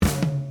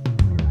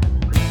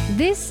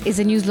This is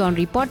a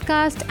Newslaundry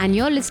podcast and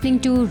you're listening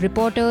to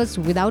Reporters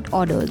Without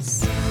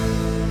Orders.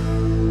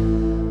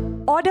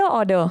 Order,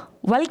 order.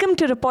 Welcome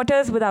to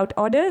Reporters Without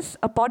Orders,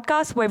 a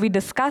podcast where we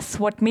discuss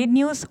what made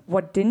news,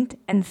 what didn't,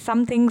 and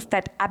some things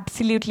that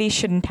absolutely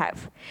shouldn't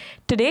have.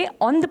 Today,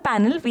 on the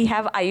panel, we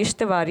have Ayush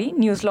Tiwari,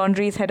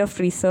 Newslaundry's head of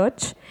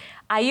research.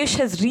 Ayush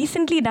has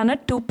recently done a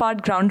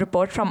 2-part ground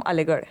report from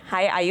Aligarh.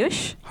 Hi,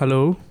 Ayush.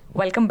 Hello.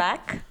 Welcome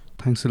back.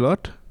 Thanks a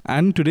lot.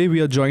 And today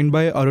we are joined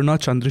by Aruna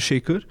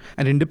Chandrasekhar,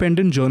 an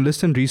independent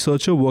journalist and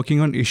researcher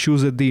working on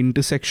issues at the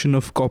intersection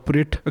of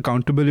corporate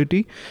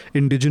accountability,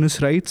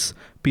 indigenous rights,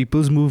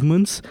 people's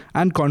movements,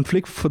 and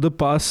conflict for the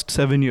past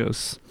 7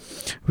 years.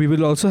 We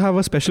will also have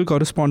a special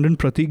correspondent,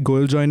 Prateek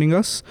Goyal, joining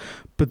us.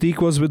 Prateek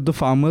was with the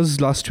farmers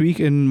last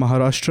week in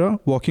Maharashtra,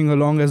 walking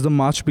along as the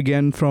march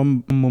began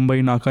from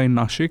Mumbai, Naka in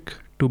Nasik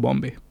to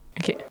Bombay.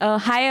 Okay.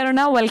 Hi,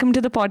 Aruna. Welcome to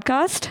the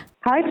podcast.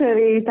 Hi,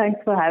 Cherry. Thanks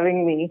for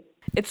having me.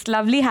 It's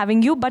lovely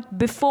having you. But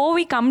before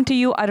we come to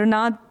you,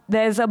 Aruna,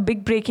 there's a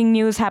big breaking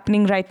news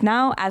happening right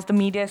now, as the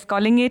media is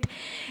calling it.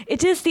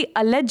 It is the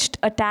alleged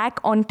attack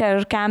on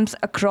terror camps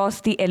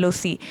across the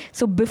LOC.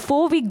 So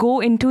before we go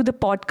into the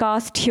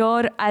podcast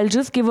here, I'll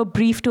just give a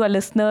brief to our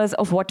listeners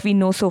of what we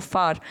know so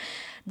far.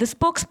 The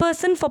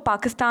spokesperson for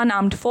Pakistan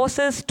Armed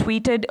Forces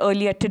tweeted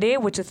earlier today,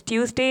 which is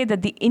Tuesday,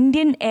 that the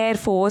Indian Air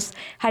Force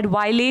had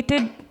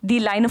violated the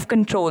line of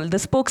control. The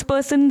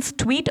spokesperson's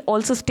tweet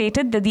also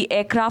stated that the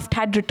aircraft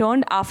had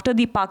returned after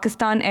the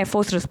Pakistan Air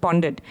Force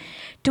responded.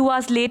 2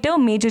 hours later,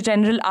 Major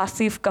General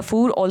Asif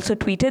Kapoor also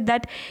tweeted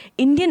that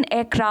Indian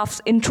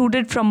aircrafts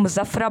intruded from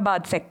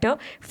Muzaffarabad sector,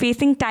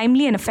 facing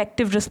timely and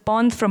effective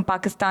response from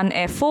Pakistan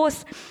Air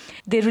Force.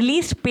 They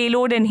released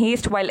payload in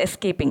haste while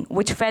escaping,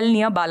 which fell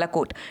near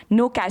Balakot.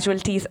 No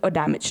casualties or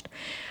damaged.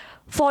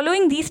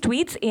 Following these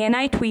tweets,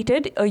 ANI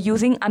tweeted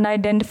using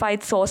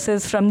unidentified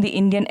sources from the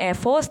Indian Air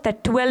Force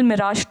that 12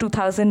 Mirage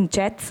 2000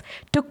 jets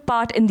took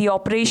part in the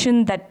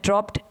operation that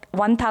dropped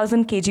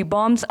 1,000 kg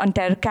bombs on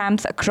terror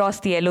camps across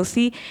the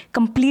LOC,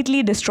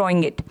 completely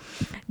destroying it.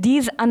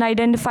 These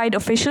unidentified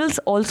officials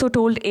also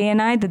told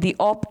ANI that the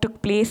op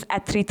took place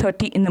at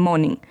 3:30 in the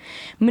morning.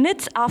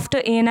 Minutes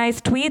after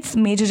ANI's tweets,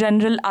 Major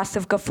General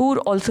Asif Kapoor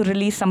also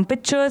released some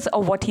pictures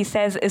of what he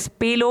says is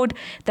payload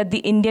that the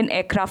Indian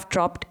aircraft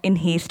dropped in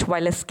haste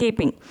while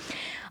escaping.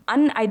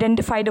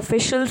 Unidentified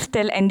officials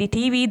tell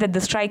NDTV that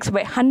the strikes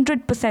were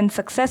 100%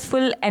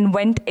 successful and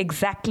went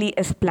exactly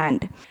as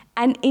planned.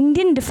 An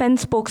Indian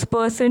defense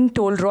spokesperson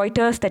told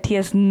Reuters that he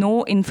has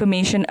no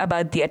information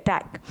about the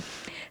attack.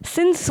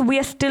 Since we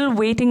are still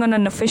waiting on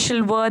an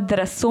official word, there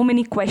are so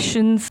many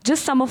questions,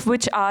 just some of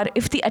which are,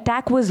 if the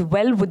attack was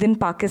well within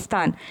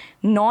Pakistan,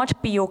 not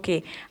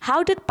POK,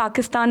 how did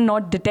Pakistan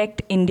not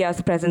detect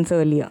India's presence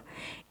earlier?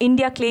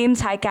 India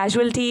claims high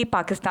casualty,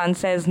 Pakistan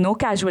says no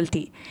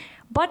casualty.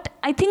 But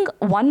I think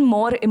one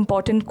more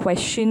important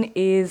question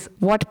is,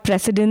 what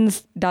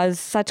precedents does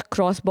such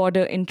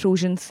cross-border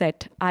intrusion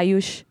set?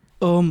 Ayush?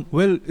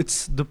 Well,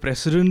 it's the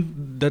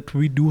precedent that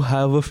we do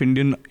have of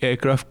Indian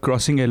aircraft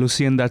crossing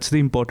LOC, and that's the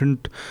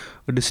important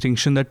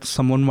distinction that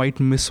someone might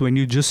miss when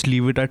you just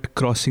leave it at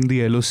crossing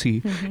the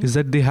LOC, is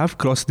that they have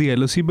crossed the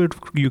LOC, but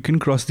you can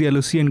cross the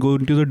LOC and go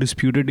into the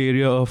disputed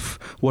area of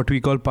what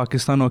we call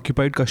Pakistan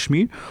occupied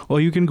Kashmir,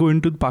 or you can go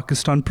into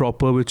Pakistan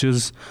proper, which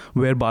is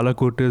where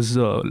Balakot is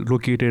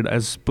located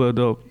as per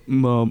the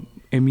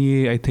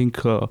MEA, I think,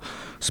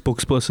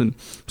 spokesperson.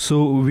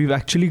 So we've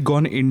actually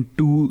gone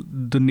into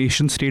the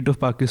nation state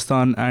of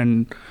Pakistan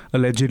and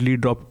allegedly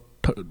dropped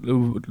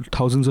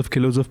thousands of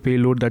kilos of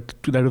payload that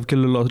have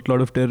killed a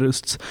lot of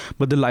terrorists.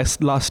 But the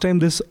last time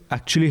this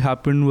actually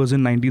happened was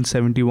in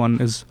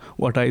 1971, is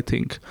what I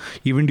think.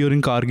 Even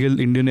during Kargil,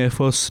 Indian Air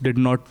Force did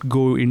not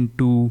go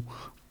into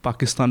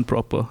Pakistan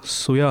proper.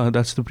 So yeah,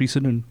 that's the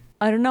precedent.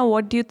 Aruna,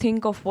 what do you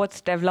think of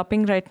what's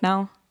developing right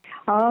now?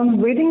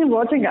 Waiting and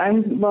watching.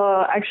 I'm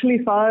actually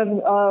far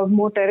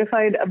more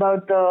terrified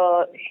about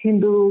the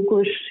Hindu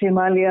Kush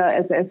Himalaya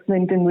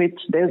assessment, in which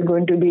there's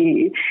going to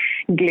be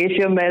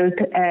glacier melt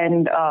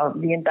and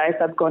the entire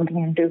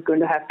subcontinent is going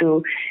to have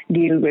to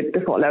deal with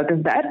the fallout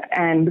of that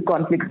and the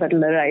conflicts that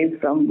will arise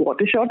from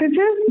water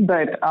shortages.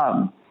 But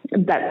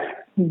that's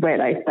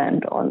where I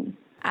stand on.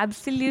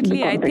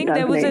 Absolutely. I think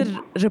there was a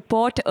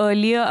report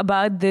earlier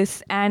about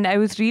this, and I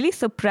was really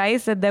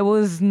surprised that there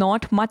was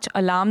not much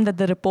alarm that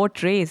the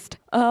report raised.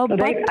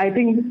 Right. I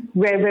think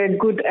we're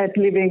good at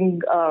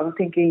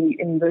thinking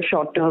in the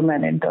short term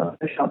and in the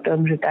short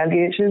term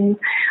retaliation,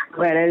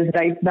 whereas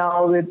right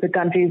now, with the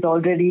countries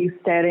already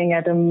staring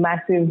at a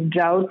massive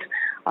drought,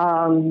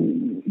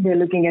 we're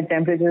looking at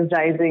temperatures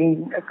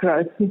rising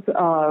across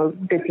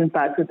different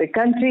parts of the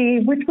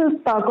country, which will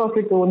spark off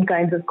its own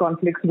kinds of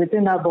conflicts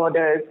within our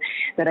borders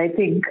that I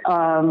think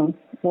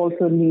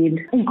also need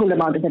equal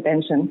amount of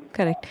attention.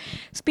 Correct.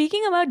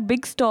 Speaking about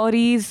big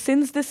stories,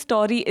 since this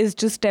story is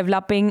just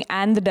developing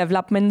and the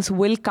developments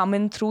will come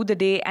in through the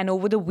day and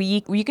over the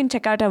week, you can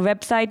check out our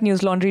website,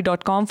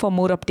 newslaundry.com, for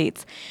more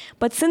updates.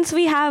 But since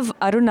we have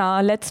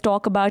Aruna, let's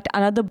talk about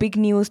another big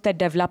news that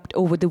developed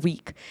over the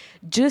week.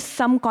 Just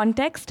some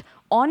context.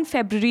 on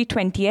February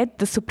 20th,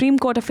 the Supreme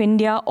Court of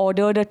India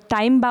ordered a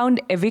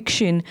time-bound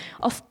eviction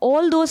of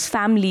all those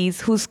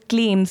families whose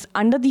claims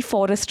under the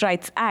Forest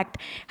Rights Act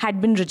had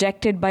been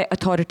rejected by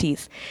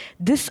authorities.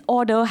 This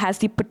order has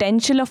the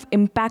potential of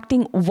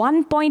impacting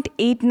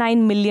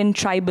 1.89 million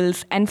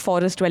tribals and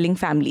forest-dwelling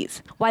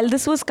families. While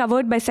this was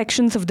covered by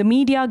sections of the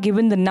media,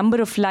 given the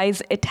number of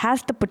lives it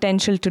has the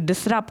potential to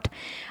disrupt,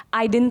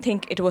 I didn't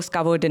think it was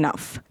covered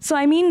enough. So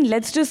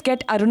let's just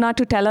get Aruna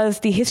to tell us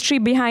the history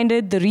behind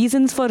it, the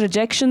reasons for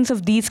rejections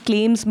of these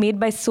claims made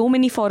by so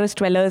many forest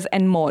dwellers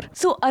and more.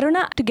 So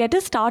Aruna, to get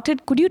us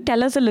started, could you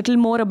tell us a little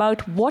more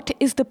about what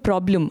is the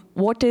problem?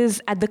 What is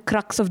at the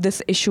crux of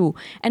this issue?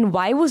 And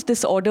why was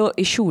this order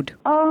issued?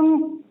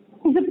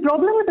 The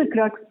problem with the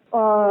crux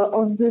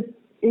of this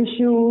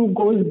issue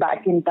goes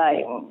back in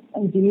time.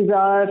 And these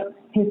are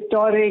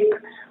historic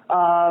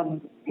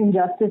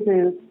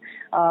injustices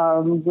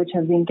which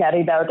have been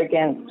carried out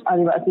against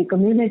Adivasi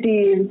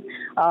communities,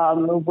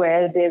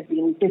 where they've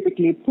been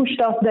typically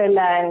pushed off their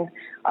land.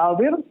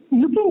 We're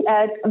looking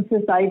at a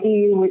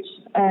societies which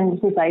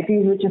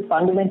have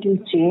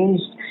fundamentally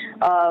changed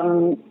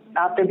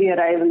after the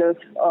arrival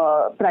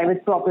of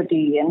private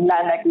property and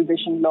land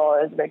acquisition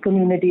laws, where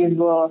communities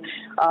were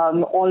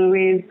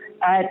always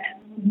at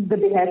the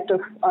behest of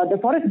the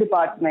forest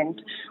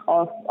department,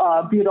 of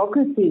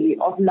bureaucracy,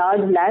 of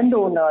large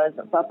landowners,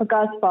 of upper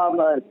caste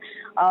farmers,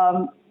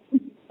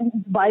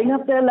 buying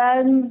up their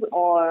lands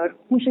or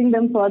pushing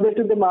them further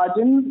to the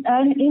margins.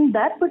 And in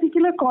that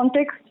particular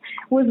context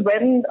was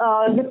when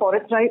the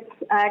Forest Rights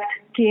Act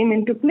came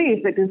into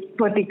place. It is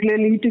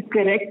particularly to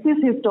correct this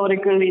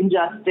historical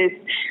injustice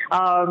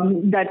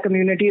that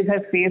communities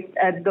have faced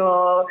at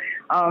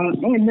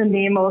in the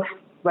name of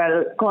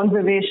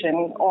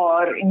conservation,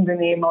 or in the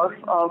name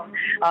of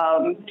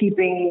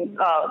keeping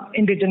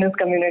indigenous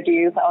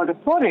communities out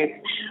of forests.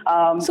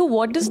 So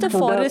what does the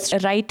Forest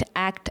Right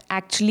Act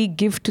actually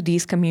give to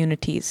these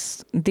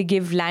communities? They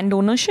give land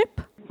ownership?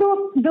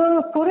 So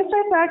the Forest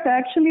Rights Act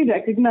actually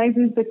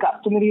recognizes the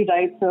customary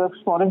rights of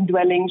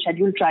forest-dwelling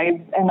scheduled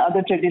tribes and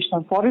other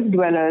traditional forest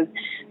dwellers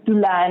to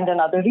land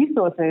and other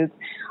resources.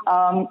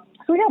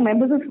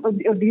 Members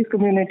of these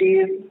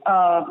communities,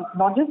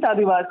 not just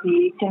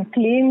Adivasi, can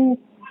claim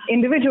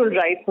individual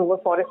rights over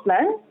forest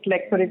land.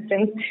 Like, for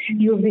instance,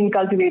 you've been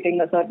cultivating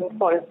a certain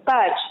forest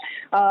patch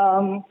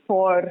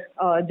for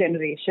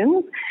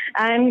generations,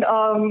 and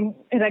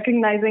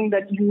recognizing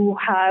that you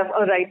have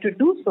a right to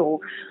do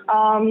so.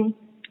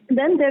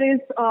 Then there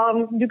is,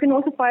 you can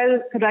also file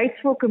rights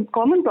for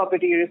common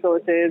property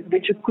resources,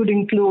 which could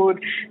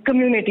include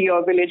community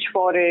or village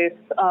forests,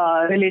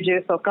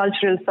 religious or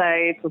cultural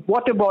sites,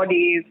 water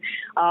bodies,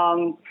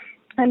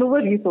 and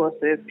over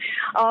resources.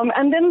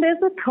 And then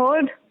there's a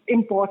third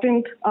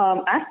important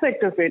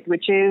aspect of it,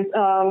 which is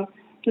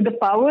the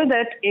power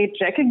that it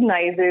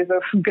recognizes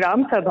of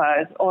Gram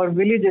Sabhas or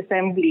village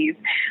assemblies,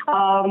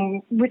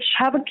 which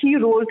have a key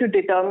role to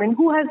determine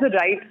who has the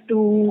rights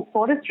to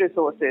forest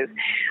resources.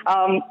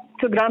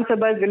 So Gram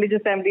Sabhas, village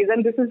assemblies,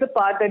 and this is the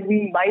part that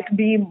we might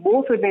be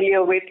more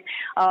familiar with,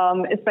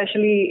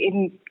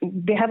 especially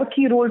they have a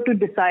key role to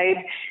decide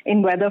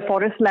in whether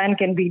forest land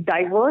can be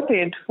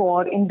diverted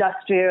for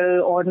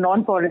industrial or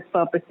non-forest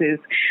purposes.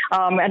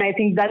 And I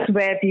think that's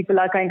where people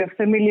are kind of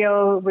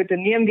familiar with the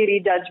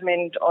Niyamgiri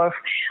judgment of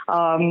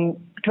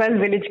 12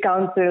 village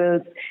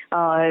councils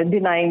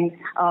denying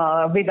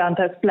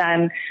Vedanta's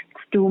plan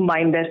to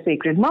mine their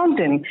sacred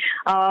mountain.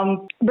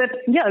 But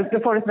the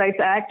Forest Rights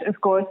Act,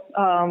 of course,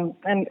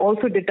 and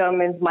also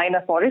determines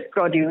minor forest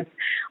produce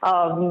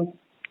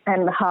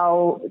and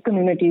how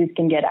communities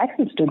can get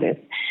access to this.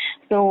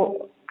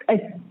 So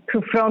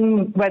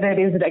from whether it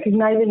is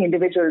recognizing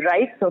individual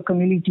rights or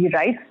community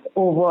rights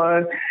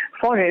over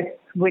forests,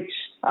 which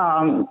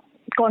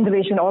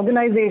conservation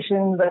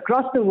organizations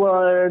across the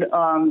world,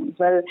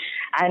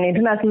 and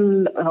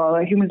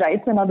international human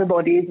rights and other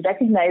bodies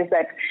recognize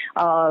that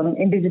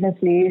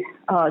indigenously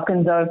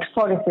conserved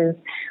forests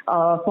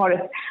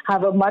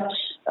have a much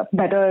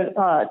better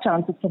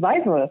chance of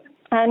survival.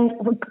 And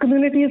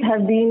communities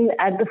have been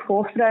at the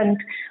forefront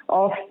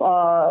of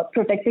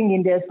protecting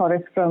India's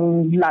forests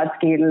from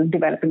large-scale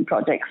development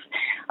projects,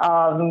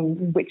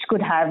 which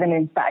could have an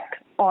impact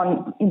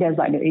on India's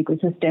wider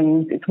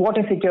ecosystems, its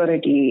water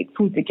security,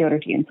 food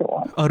security, and so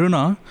on.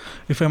 Aruna,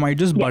 if I might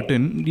just butt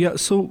in.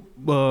 So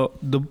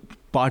the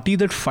party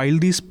that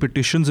filed these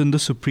petitions in the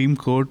Supreme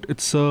Court,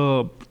 it's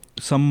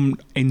some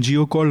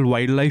NGO called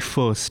Wildlife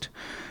First.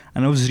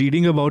 And I was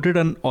reading about it,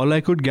 and all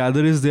I could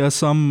gather is there are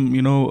some,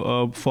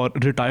 for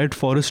retired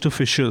forest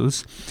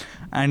officials.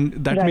 And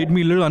that made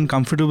me a little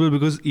uncomfortable,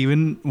 because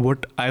even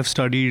what I've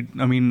studied,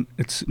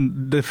 it's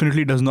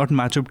definitely does not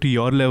match up to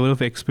your level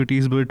of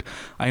expertise. But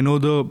I know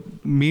the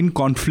main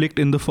conflict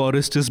in the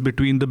forest is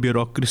between the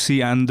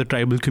bureaucracy and the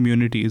tribal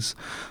communities.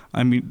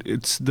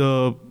 It's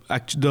I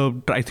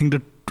think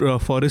the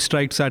Forest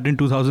Rights Act in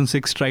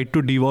 2006 tried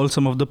to devolve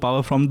some of the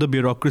power from the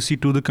bureaucracy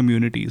to the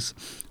communities.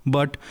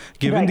 But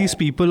given these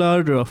people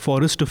are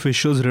forest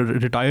officials,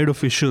 retired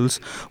officials,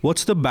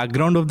 what's the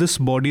background of this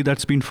body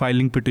that's been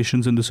filing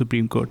petitions in the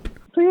Supreme Court?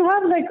 So you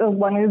have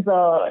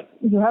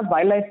you have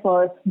Wildlife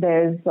First,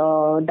 there's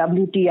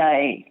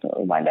WTI,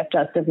 Wildlife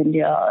Trust of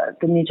India,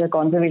 the Nature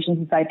Conservation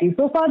Society.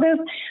 So far there's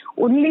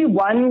only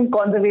one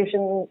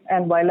conservation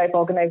and wildlife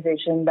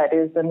organization, that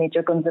is the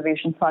Nature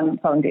Conservation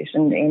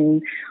Foundation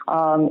in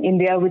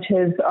India, which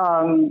has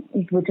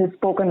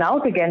spoken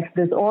out against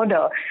this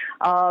order.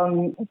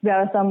 There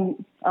are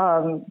some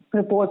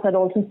reports that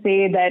also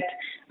say that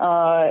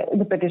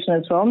the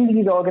petitioners from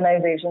these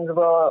organizations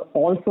were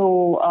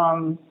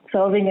also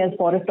serving as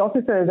forest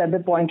officers at the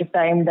point of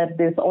time that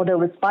this order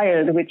was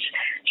filed, which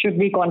should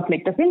be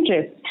conflict of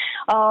interest.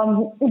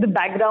 The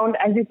background,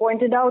 as you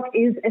pointed out,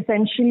 is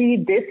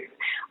essentially this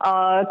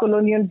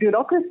colonial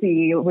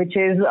bureaucracy, which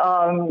is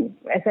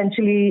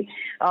essentially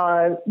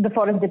the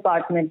forest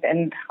department.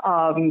 And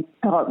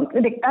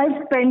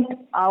I've spent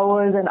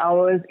hours and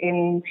hours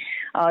in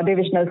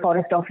divisional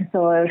forest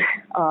officer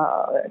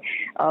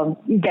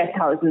guest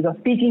houses, or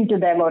speaking to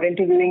them or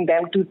interviewing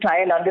them to try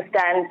and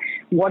understand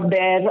what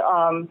their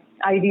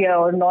idea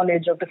or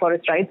knowledge of the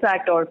Forest Rights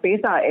Act or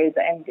PESA is.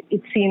 And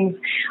it seems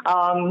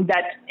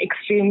that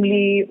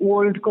extremely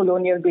old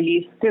colonial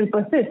beliefs still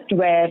persist,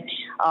 where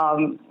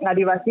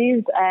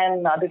Adivasis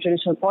and other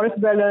traditional forest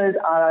dwellers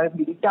are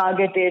being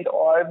targeted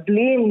or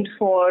blamed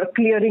for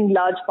clearing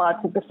large parts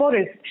of the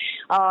forest.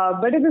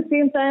 But at the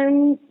same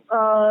time,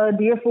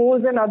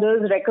 DFOs and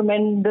others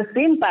recommend the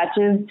same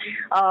patches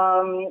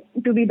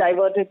to be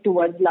diverted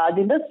towards large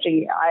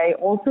industry. I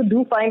also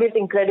do find it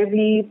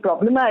incredibly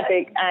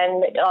problematic,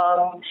 and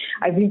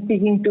I've been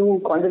speaking to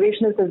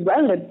conservationists as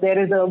well, that there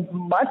is a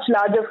much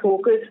larger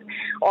focus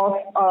of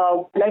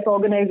life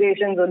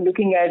organizations on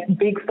looking at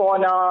big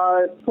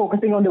fauna,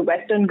 focusing on the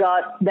Western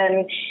Ghats,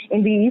 than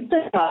in the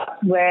Eastern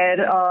Ghats, where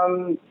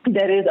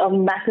there is a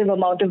massive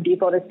amount of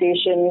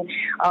deforestation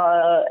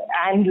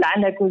and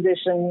land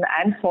acquisition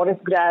and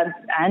forest grabs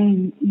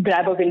and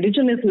grab of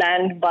indigenous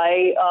land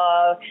by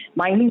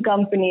mining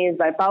companies,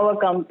 by power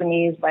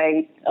companies,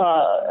 by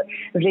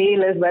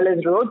rail as well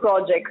as road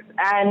projects.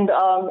 And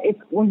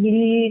it's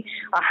only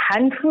a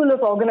handful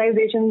of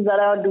organizations that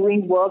are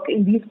doing work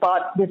in these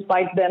parts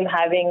despite them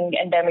having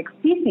endemic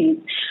species.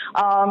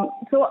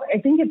 So I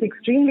think it's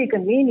extremely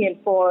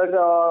convenient for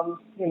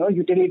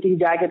utility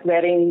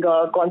jacket-wearing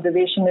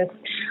conservationists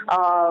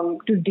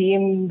to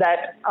deem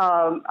that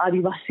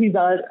Adivasis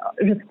are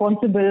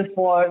responsible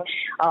for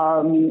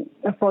the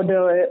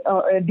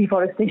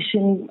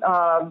deforestation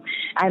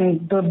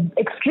and the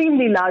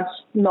extremely large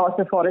loss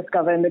of forest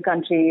cover in the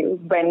country,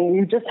 when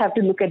you just have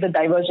to look at the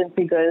diversion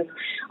figures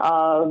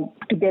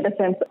to get a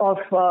sense of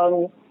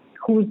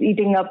who's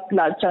eating up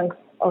large chunks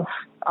of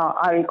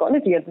our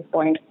ecology at this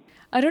point.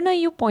 Aruna,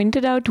 you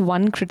pointed out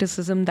one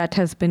criticism that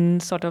has been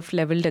sort of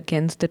leveled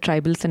against the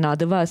tribals and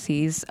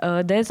Adivasis.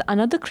 There's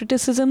another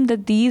criticism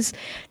that these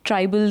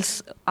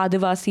tribals,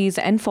 Adivasis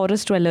and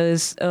forest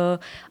dwellers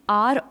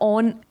are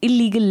on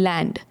illegal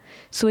land.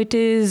 So it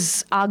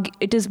is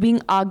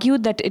being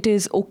argued that it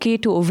is okay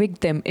to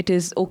evict them. It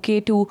is okay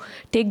to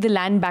take the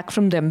land back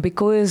from them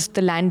because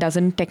the land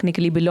doesn't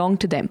technically belong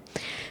to them.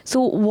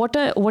 So what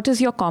is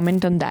your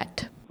comment on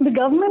that? The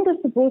government is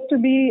supposed to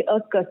be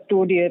a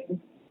custodian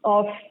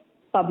of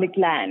public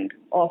land,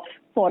 of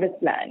forest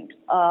land.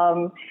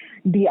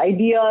 The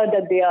idea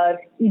that they are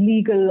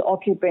illegal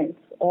occupants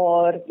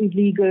or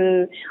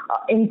illegal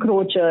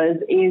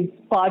encroachers is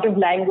part of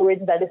language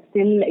that is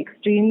still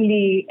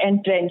extremely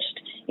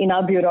entrenched in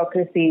our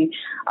bureaucracy,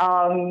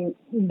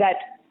 that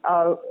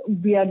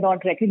we are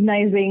not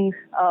recognizing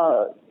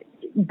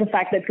the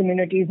fact that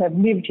communities have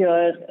lived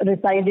here,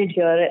 resided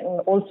here,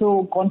 and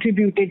also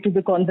contributed to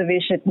the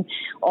conservation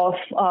of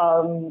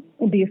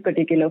these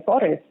particular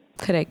forests.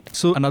 Correct.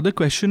 So another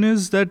question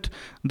is that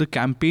the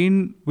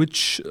campaign,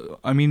 which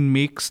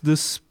makes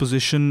this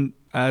position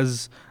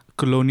as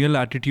colonial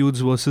attitudes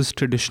versus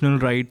traditional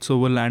rights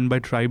over land by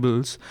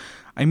tribals,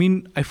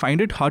 I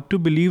find it hard to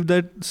believe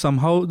that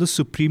somehow the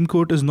Supreme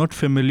Court is not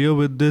familiar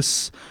with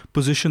this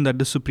position, that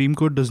the Supreme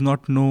Court does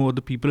not know, or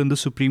the people in the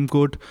Supreme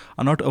Court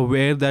are not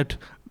aware that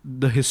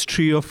the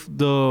history of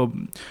the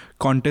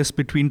contest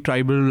between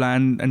tribal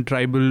land and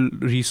tribal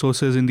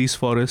resources in these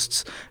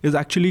forests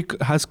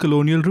has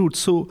colonial roots.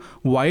 So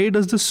why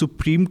does the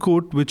Supreme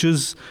Court, which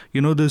is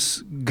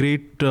this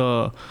great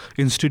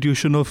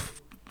institution of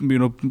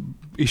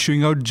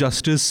issuing out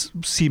justice,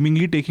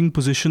 seemingly taking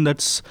position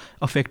that's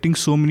affecting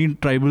so many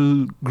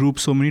tribal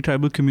groups, so many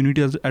tribal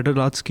communities at a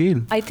large scale?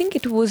 I think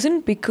it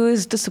wasn't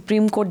because the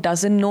Supreme Court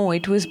doesn't know.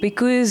 It was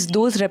because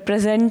those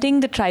representing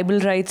the tribal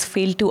rights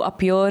failed to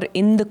appear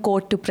in the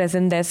court to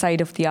present their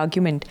side of the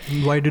argument.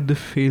 Why did they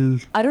fail?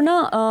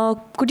 Aruna,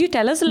 could you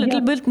tell us a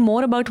little bit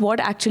more about what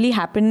actually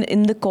happened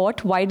in the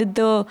court? Why did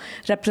the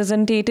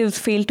representatives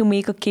fail to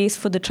make a case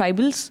for the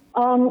tribals?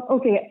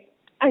 Okay,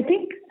 I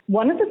think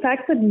one of the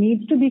facts that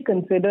needs to be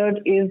considered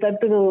is that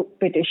the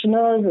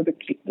petitioners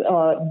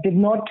did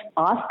not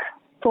ask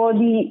for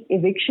the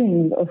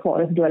eviction of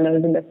forest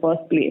dwellers in the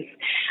first place.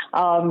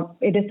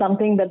 It is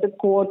something that the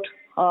court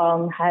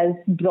has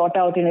brought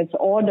out in its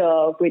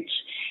order, which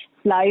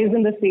flies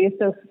in the face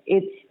of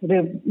its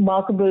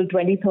remarkable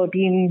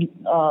 2013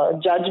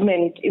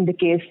 judgment in the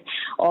case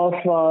of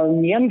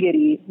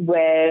Niyamgiri,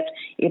 where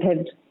it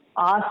had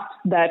asked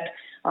that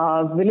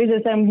village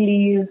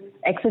assemblies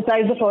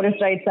exercise the Forest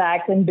Rights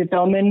Act and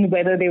determine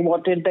whether they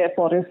wanted their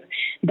forests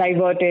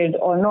diverted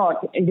or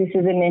not. This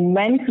is an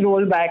immense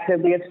rollback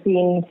that we have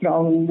seen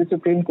from the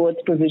Supreme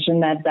Court's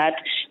position at that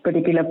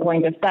particular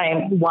point of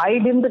time. Why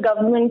didn't the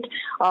government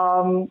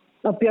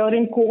appear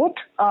in court?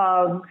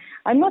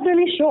 I'm not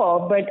really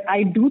sure, but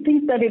I do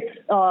think that it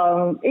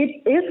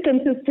is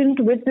consistent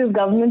with this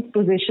government's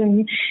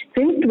position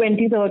since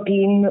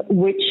 2013,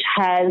 which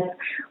has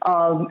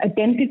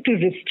attempted to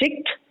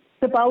restrict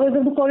the powers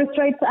of the Forest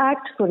Rights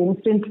Act. For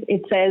instance,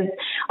 it says,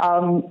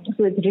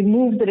 so it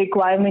removes the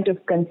requirement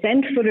of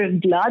consent for a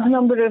large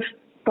number of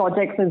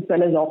projects as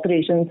well as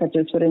operations, such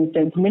as, for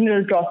instance,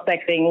 mineral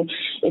prospecting.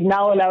 It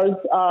now allows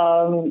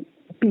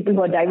people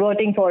who are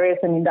diverting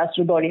forests and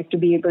industrial bodies to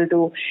be able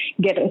to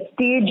get a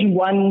stage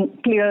 1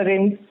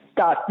 clearance,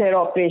 start their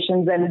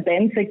operations, and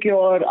then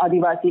secure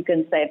Adivasi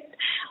consent.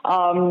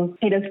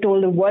 It has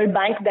told the World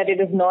Bank that it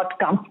is not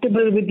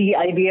comfortable with the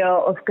idea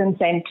of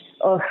consent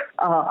of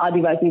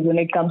Adivasis when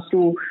it comes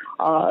to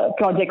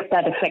projects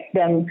that affect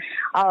them.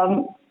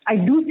 I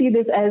do see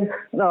this as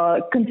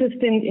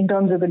consistent in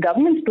terms of the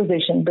government's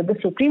position, but the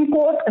Supreme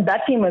Court,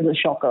 that came as a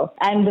shocker.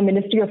 And the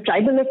Ministry of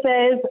Tribal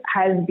Affairs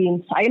has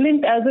been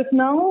silent as of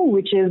now,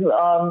 which is,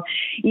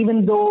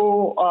 even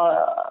though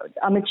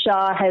Amit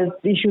Shah has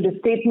issued a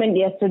statement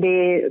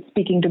yesterday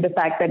speaking to the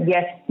fact that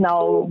yes,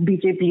 now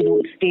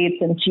BJP-ruled states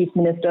and chief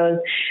ministers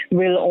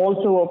will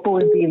also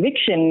oppose the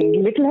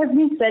eviction, little has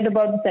been said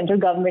about the central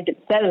government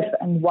itself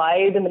and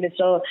why the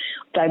Minister of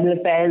Tribal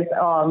Affairs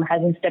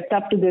hasn't stepped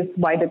up to this,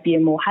 why the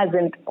PMO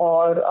hasn't,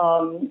 or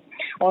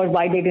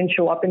why they didn't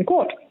show up in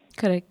court.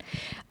 Correct.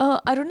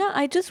 Aruna,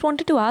 I just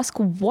wanted to ask,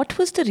 what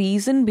was the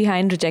reason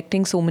behind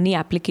rejecting so many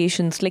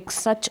applications, like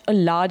such a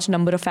large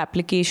number of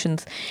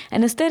applications?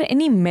 And is there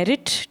any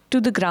merit to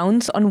the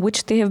grounds on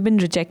which they have been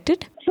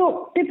rejected?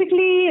 So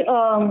typically,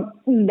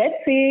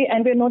 let's say,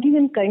 and we're not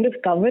even kind of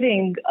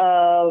covering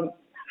how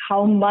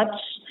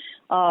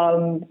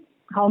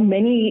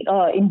many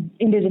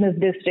indigenous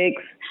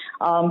districts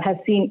have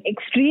seen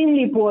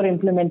extremely poor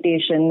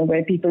implementation,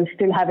 where people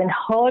still haven't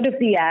heard of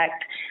the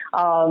act.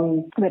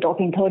 We're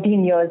talking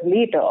 13 years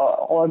later,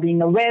 or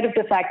being aware of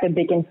the fact that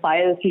they can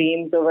file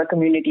claims over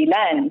community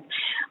lands.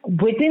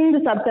 Within the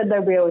subset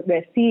that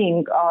we're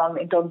seeing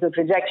in terms of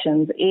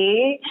rejections,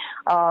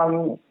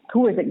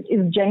 who is it?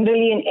 Is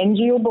generally an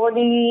NGO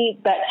body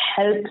that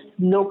helps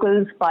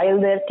locals file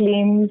their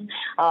claims.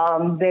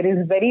 There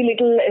is very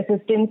little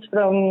assistance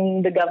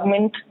from the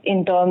government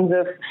in terms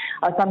of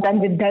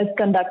sometimes it does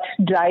conduct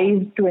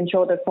drives to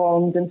ensure that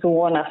forms and so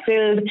on are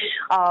filled.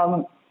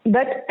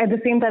 But at the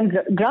same time,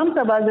 Gram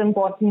Sabha is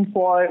important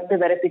for the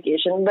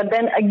verification. But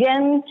then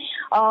again,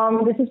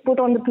 this is put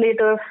on the plate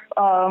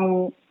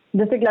of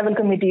district level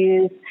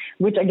committees,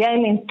 which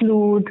again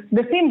include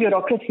the same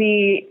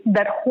bureaucracy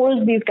that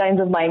holds these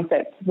kinds of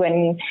mindsets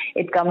when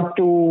it comes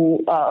to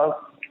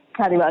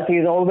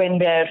Adivasis, or when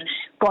they're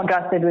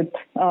contrasted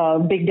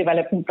with big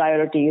development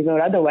priorities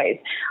or otherwise.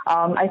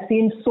 I've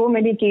seen so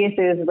many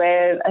cases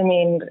where,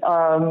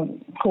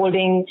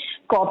 holding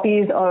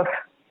copies of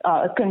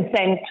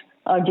consent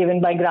given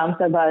by Gram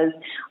Sabhas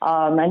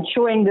and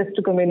showing this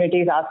to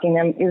communities, asking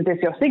them, is this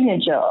your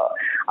signature?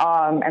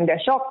 And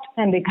they're shocked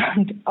and they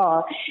can't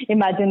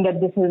imagine that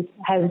this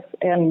has.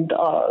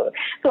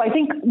 So I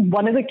think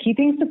one of the key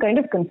things to kind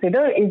of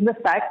consider is the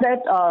fact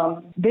that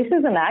this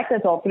is an act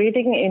that's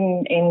operating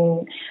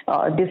in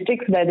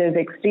districts where there's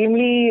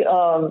extremely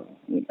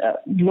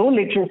low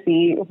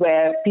literacy,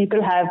 where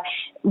people have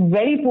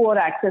very poor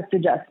access to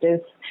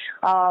justice.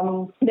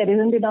 There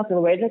isn't enough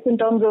awareness in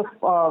terms of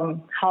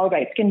how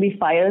rights can be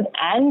filed,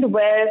 and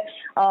where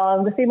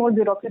the same old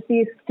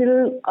bureaucracy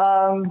still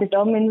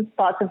determines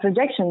parts of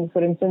rejections.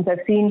 For instance,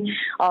 I've seen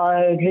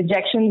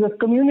rejections of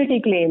community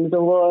claims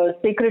over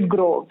sacred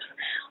groves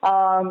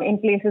in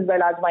places where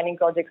large mining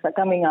projects are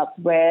coming up,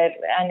 where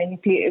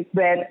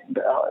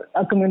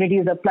a community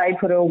has applied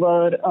for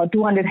over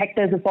 200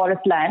 hectares of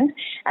forest land,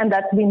 and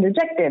that's been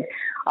rejected.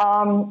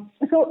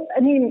 So,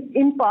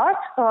 in part,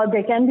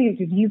 there can be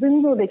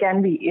reasons or there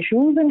can be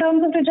issues in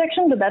terms of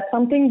rejection, but that's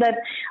something that,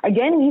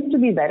 again, needs to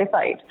be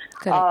verified.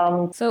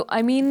 So,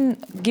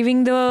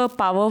 giving the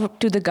power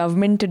to the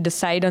government to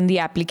decide on the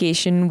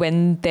application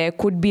when there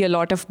could be a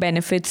lot of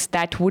benefits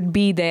that would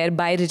be there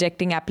by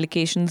rejecting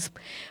applications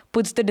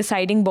puts the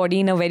deciding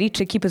body in a very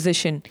tricky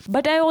position.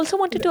 But I also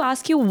wanted to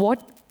ask you,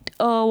 what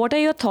are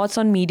your thoughts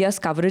on media's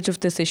coverage of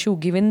this issue,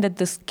 given that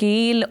the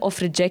scale of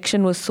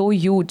rejection was so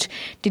huge?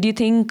 Did you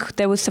think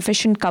there was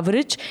sufficient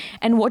coverage?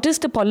 And what is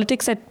the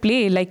politics at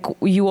play? Like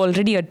you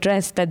already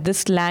addressed, that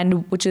this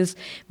land, which is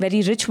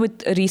very rich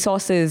with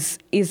resources,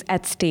 is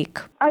at stake.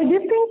 I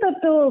did think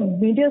that the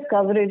media's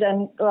coverage,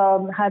 and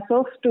hats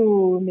off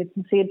to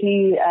Nitin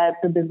Sethi at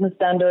the Business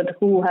Standard,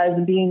 who has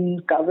been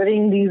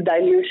covering these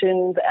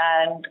dilutions,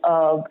 and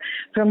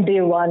from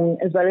day one,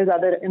 as well as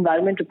other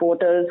environment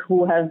reporters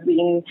who have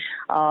been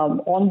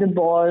on the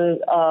ball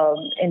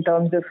in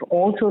terms of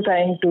also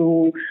trying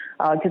to,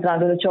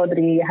 Aruna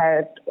Chaudhary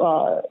had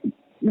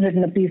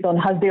written a piece on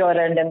Hasdeor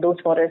and those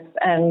forests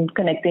and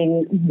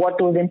connecting what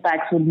those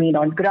impacts would mean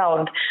on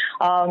ground.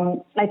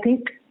 I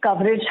think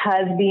coverage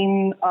has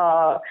been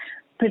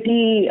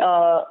pretty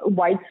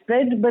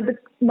widespread, but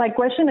my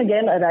question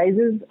again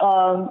arises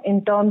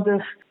in terms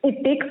of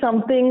it takes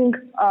something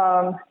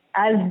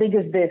as big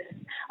as this.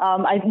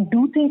 I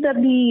do think that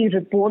the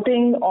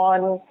reporting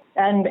on,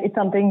 and it's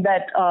something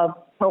that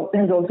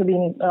has also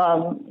been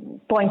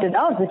pointed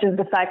out, which is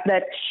the fact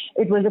that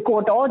it was a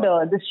court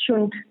order. This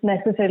shouldn't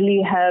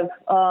necessarily have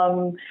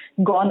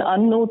gone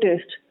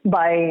unnoticed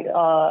by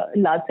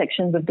large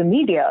sections of the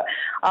media.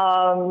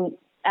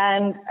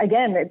 And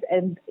again,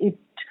 it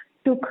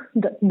took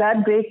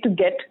that break to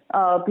get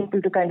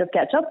people to kind of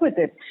catch up with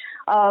it.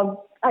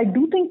 I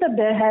do think that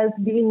there has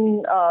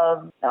been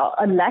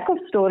a lack of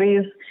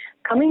stories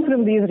coming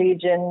from these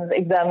regions,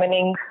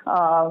 examining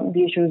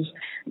the issues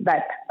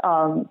that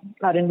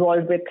are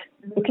involved with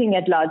looking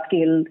at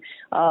large-scale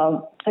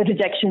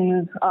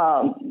rejections,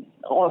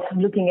 of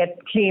looking at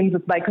claims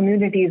by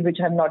communities which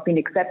have not been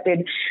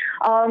accepted.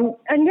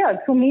 And yeah,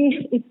 for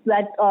me, it's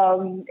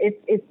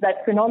that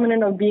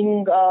phenomenon of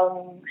being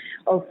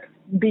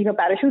a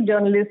parachute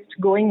journalist,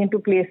 going into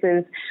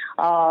places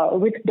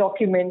with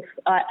documents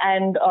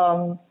and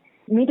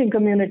meeting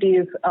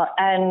communities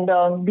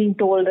and being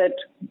told that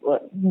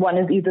one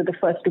is either the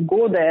first to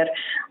go there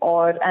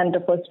and the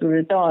first to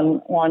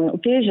return on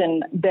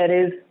occasion.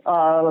 There is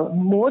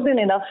more than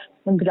enough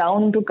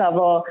ground to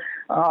cover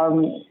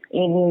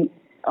in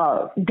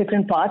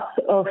different parts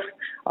of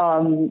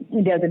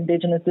India's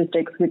indigenous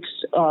districts, which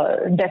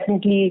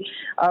definitely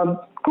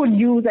could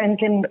use and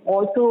can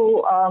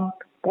also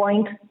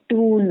point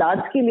to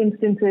large-scale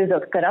instances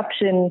of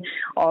corruption,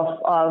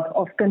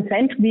 of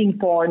consent being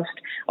forged,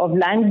 of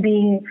land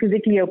being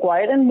physically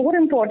acquired, and more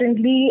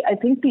importantly, I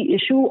think the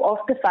issue of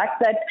the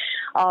fact that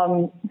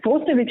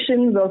forced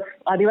evictions of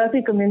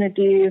Adivasi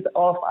communities,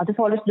 of other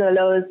forest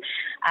dwellers,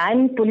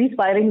 and police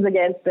firings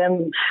against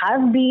them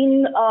have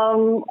been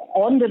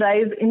on the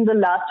rise in the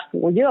last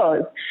 4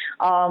 years.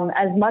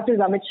 As much as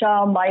Amit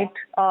Shah might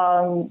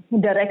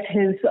direct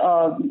his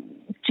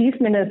chief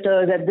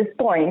ministers at this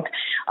point,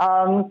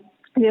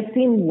 we have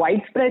seen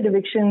widespread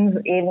evictions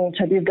in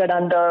Chhattisgarh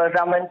under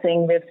Raman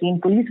Singh. We have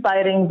seen police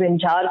firings in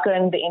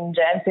Jharkhand, in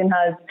Jayant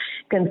Sinha's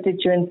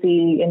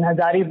constituency, in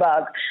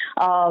Hazaribagh,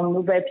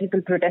 where people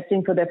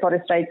protesting for their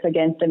forest rights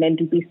against an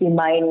NTPC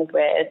mine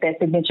where their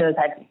signatures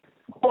had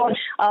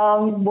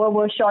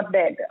were shot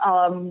dead.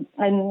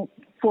 And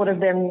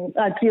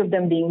three of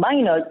them being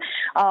minors,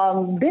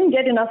 didn't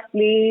get enough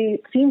play,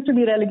 seems to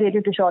be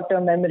relegated to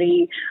short-term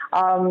memory.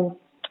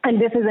 And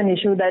this is an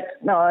issue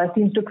that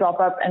seems to crop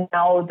up, and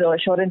now the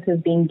assurance is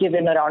being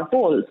given around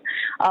polls.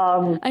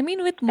 I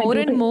mean, with more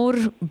and more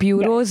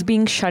bureaus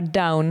being shut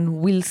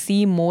down, we'll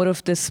see more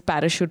of this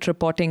parachute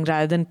reporting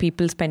rather than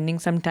people spending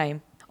some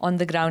time on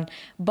the ground.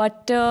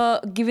 But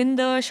given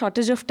the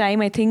shortage of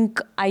time, I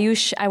think,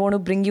 Ayush, I want to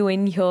bring you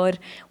in here.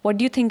 What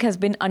do you think has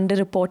been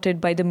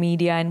underreported by the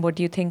media, and what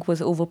do you think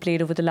was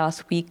overplayed over the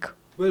last week?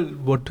 Well,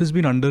 what has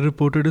been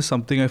underreported is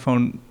something I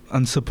found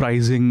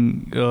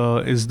unsurprising,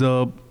 is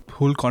the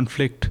whole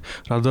conflict,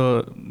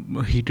 rather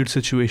heated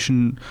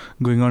situation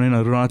going on in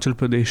Arunachal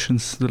Pradesh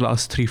since the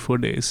last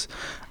 3-4 days.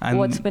 And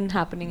what's been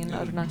happening in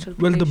Arunachal Pradesh?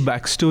 Well, the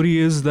backstory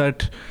is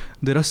that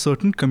there are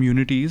certain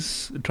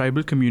communities,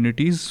 tribal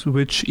communities,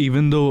 which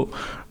even though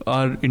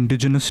are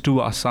indigenous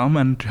to Assam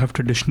and have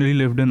traditionally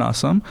lived in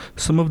Assam,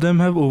 some of them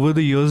have over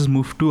the years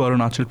moved to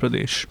Arunachal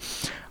Pradesh.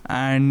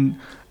 And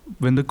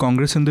when the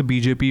Congress and the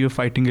BJP are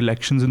fighting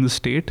elections in the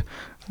state,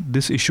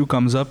 this issue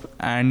comes up,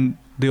 and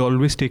they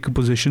always take a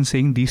position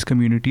saying these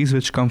communities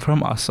which come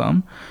from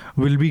Assam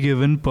will be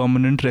given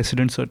permanent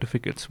resident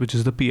certificates, which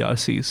is the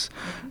PRCs.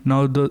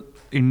 Now, the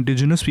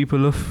indigenous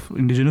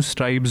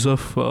tribes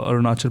of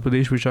Arunachal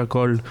Pradesh, which are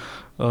called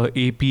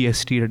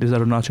APST, that is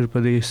Arunachal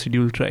Pradesh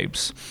Scheduled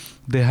Tribes,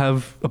 they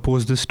have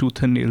opposed this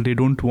tooth and nail. They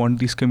don't want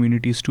these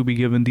communities to be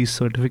given these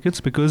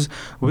certificates, because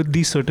with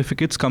these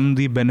certificates come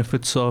the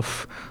benefits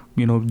of,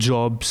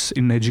 jobs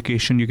in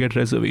education. You get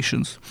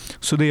reservations.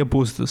 So they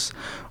oppose this.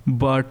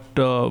 But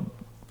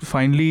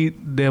finally,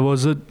 there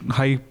was a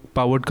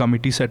high-powered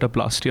committee set up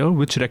last year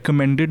which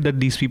recommended that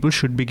these people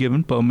should be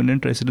given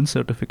permanent residence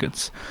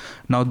certificates.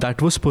 Now,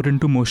 that was put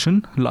into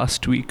motion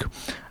last week,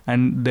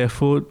 and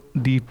therefore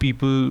the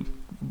people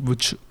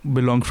which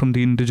belong from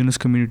the indigenous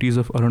communities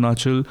of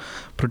Arunachal,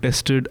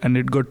 protested, and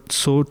it got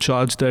so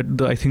charged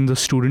that I think the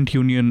student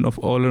union of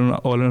all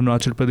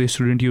Arunachal Pradesh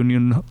student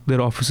union,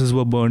 their offices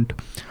were burnt.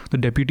 The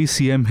deputy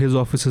CM, his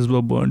offices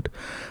were burnt.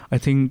 I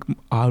think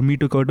army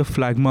took out a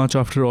flag march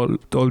after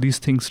all these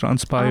things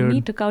transpired.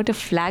 Army took out a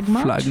flag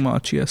march? Flag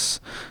march, yes.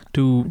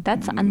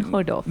 That's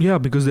unheard of. Yeah,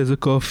 because there's a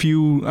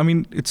curfew. I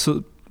mean, it's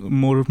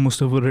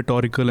most of a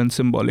rhetorical and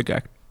symbolic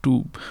act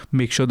to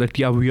make sure that,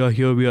 we are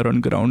here, we are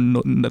on ground,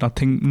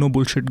 no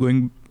bullshit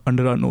going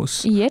under our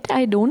nose. Yet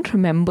I don't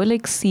remember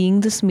seeing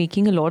this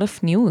making a lot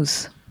of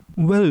news.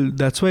 Well,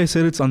 that's why I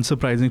said it's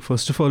unsurprising.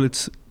 First of all,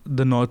 it's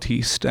the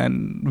Northeast,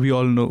 and we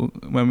all know,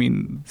 So the kind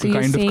of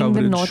coverage.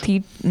 you're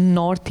saying the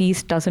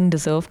Northeast doesn't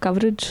deserve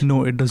coverage?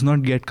 No, it does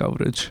not get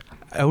coverage.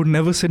 I would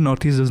never say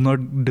Northeast does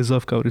not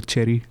deserve coverage,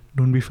 Cherry.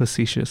 Don't be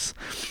facetious.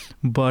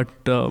 But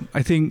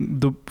I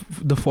think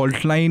the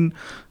fault line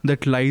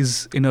that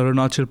lies in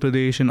Arunachal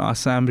Pradesh and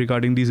Assam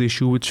regarding these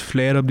issues, which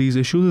flare up these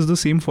issues, is the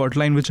same fault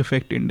line which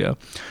affect India,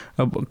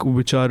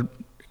 which are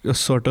a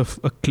sort of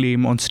a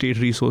claim on state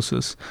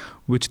resources,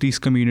 which these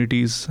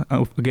communities,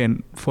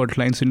 again, fault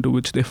lines into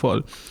which they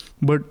fall.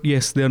 But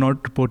yes, they are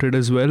not reported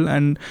as well.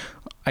 And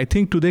I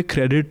think to their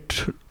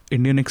credit,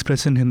 Indian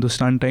Express and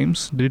Hindustan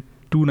Times did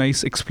two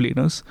nice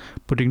explainers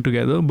putting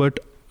together. But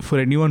for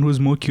anyone who is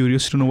more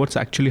curious to know what's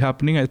actually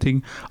happening, I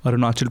think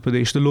Arunachal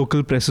Pradesh, the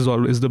local press is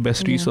always the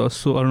best resource.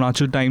 So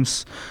Arunachal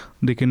Times,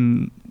 they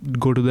can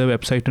go to their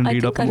website and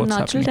read up on what's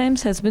happening. Arunachal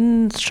Times has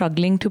been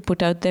struggling to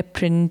put out their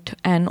print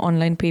and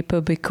online paper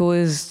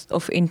because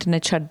of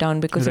internet shutdown,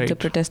 because of the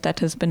protest that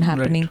has been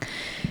happening. Right.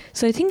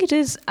 So I think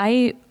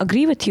I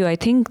agree with you. I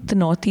think the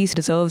Northeast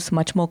deserves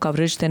much more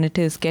coverage than it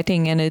is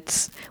getting, and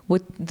it's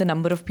with the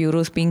number of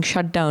bureaus being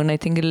shut down, I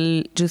think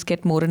it'll just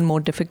get more and more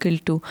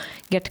difficult to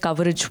get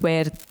coverage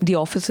where the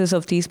offices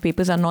of these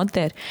papers are not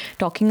there.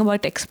 Talking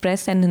about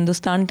Express and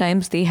Hindustan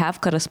Times, they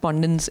have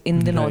correspondents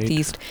in the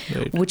Northeast,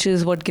 which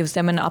is what gives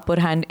them an upper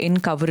hand in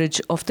coverage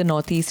of the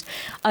Northeast.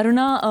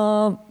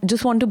 Aruna,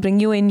 just want to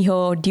bring you in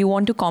here. Do you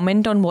want to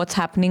comment on what's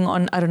happening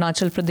on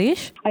Arunachal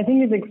Pradesh? I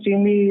think it's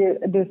extremely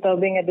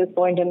disturbing at this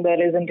point, and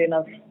there isn't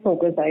enough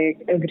focus. I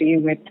agree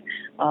with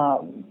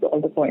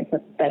all the points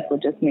that were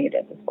just made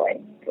at this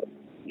point. So,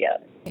 yeah.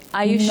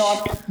 Ayush,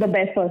 not the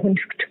best person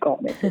to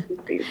comment at this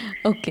stage.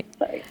 Okay.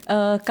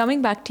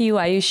 Coming back to you,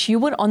 Ayush, you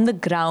were on the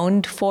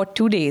ground for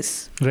 2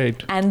 days.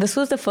 Right. And this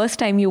was the first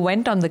time you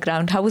went on the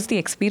ground. How was the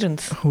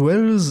experience?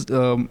 Well,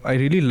 I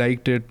really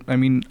liked it. I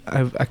mean,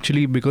 I've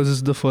actually, because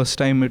it's the first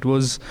time, it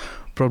was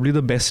probably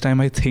the best time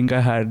I think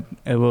I had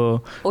ever.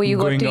 Oh, you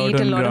got to eat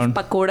a lot ground.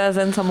 of pakoras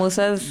and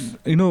samosas?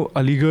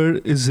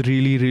 Aligarh is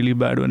really, really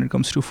bad when it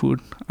comes to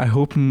food. I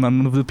hope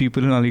none of the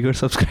people in Aligarh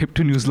subscribe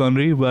to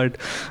Newslaundry, but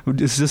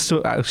it's just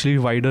a actually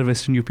wider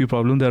Western UP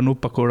problem. There are no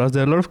pakoras.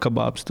 There are a lot of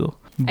kebabs though.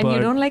 And you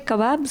don't like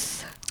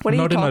kebabs? What are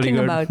you talking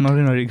about? Not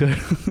in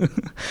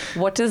Aligarh.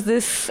 What is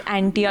this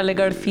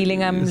anti-Aligarh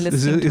feeling I'm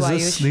listening to,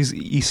 Ayush? These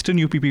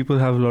Eastern UP people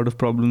have a lot of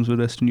problems with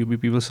Western UP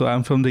people. So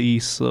I'm from the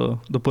East, so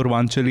the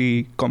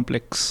Purvanchali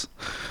complex.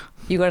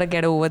 You got to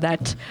get over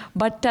that.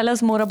 But tell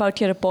us more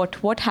about your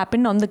report. What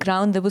happened on the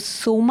ground? There was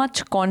so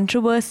much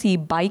controversy.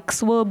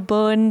 Bikes were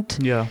burnt.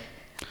 Yeah.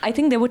 I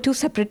think there were two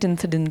separate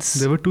incidents.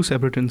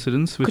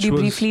 Could you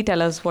briefly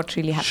tell us what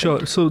really happened?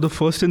 Sure. So the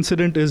first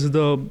incident is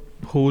the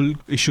whole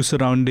issue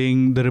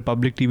surrounding the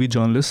Republic TV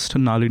journalist,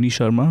 Nalini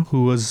Sharma,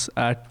 who was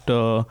at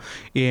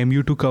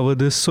AMU to cover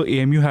this. So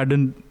AMU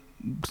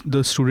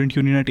the student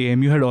union at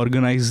AMU had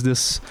organized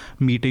this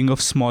meeting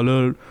of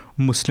smaller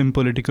Muslim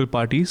political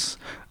parties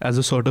as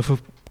a sort of a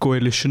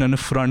coalition and a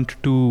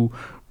front to,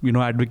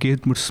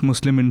 advocate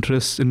Muslim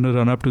interests in the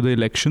run-up to the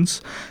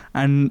elections.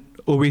 And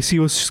OVC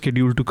was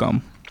scheduled to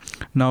come.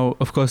 Now,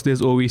 of course, there's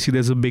OVC,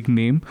 there's a big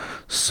name.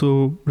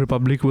 So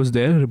Republic was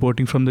there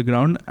reporting from the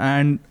ground.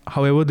 And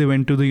however, they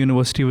went to the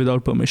university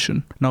without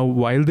permission. Now,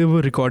 while they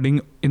were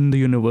recording in the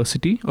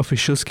university,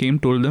 officials came,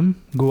 told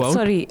them, go out.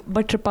 Sorry,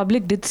 but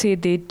Republic did say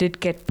they did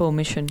get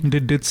permission.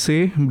 They did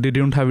say they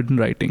don't have it in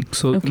writing.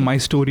 So my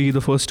story, the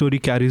first story,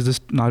 carries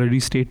this Nalini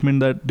statement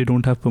that they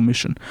don't have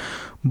permission.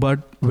 But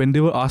when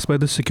they were asked by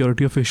the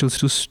security officials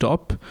to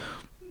stop,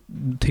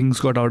 things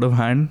got out of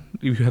hand.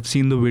 If you have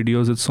seen the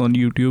videos, it's on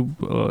YouTube,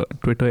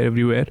 Twitter,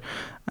 everywhere.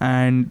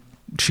 And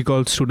she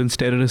called students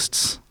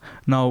terrorists.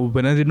 Now,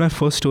 when I did my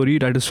first story,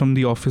 that is from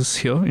the office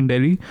here in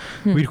Delhi,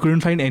 we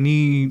couldn't find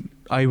any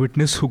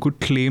eyewitness who could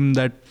claim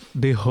that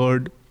they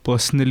heard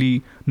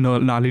personally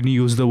Nalini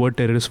use the word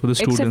terrorist for the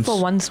students. Except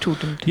for one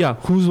student. Yeah,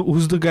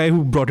 who's the guy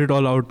who brought it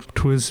all out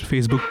through his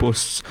Facebook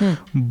posts.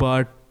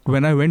 But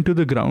when I went to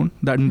the ground,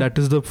 that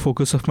is the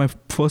focus of my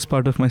first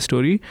part of my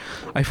story,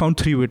 I found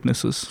 3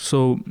 witnesses.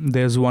 So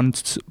there's one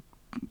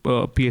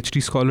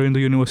PhD scholar in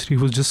the university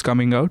who's just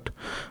coming out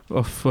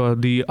of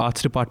the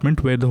arts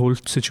department where the whole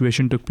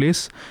situation took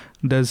place.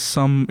 There's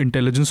some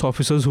intelligence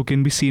officers who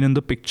can be seen in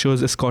the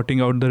pictures escorting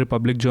out the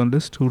Republic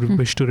journalist who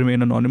wish to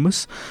remain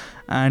anonymous.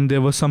 And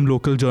there were some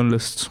local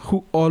journalists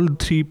who all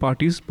 3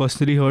 parties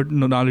personally heard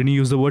Nalini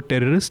use the word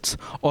terrorists,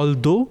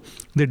 although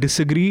they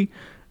disagree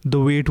the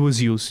way it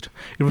was used.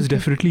 It was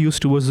definitely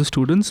used towards the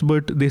students,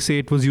 but they say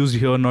it was used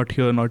here, not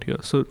here, not here.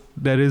 So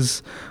there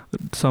is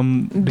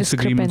some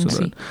disagreements with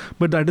that.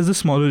 But that is a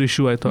smaller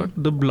issue, I thought.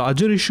 The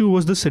larger issue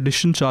was the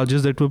sedition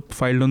charges that were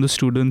filed on the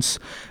students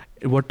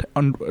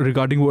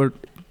regarding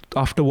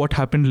after what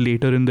happened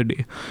later in the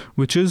day,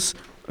 which is,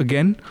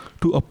 again,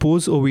 to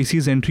oppose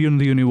Owaisi's entry on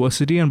the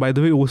university. And by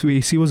the way,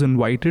 Owaisi was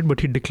invited, but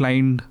he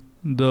declined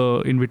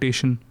the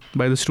invitation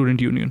by the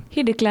student union.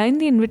 He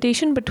declined the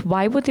invitation, but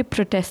why were they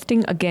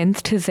protesting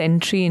against his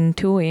entry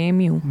into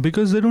AMU?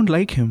 Because they don't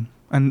like him.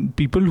 And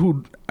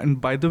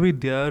by the way,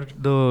 they are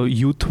the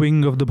youth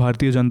wing of the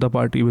Bharatiya Janata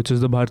Party, which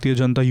is the Bharatiya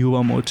Janata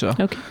Yuva Morcha.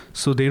 Okay.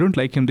 So they don't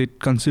like him. They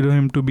consider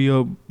him to be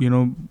a,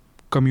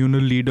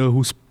 communal leader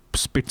who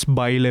spits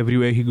bile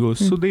everywhere he goes.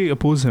 So they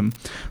oppose him.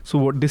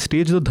 So they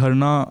staged the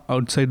dharna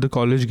outside the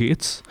college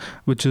gates,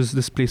 which is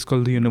this place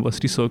called the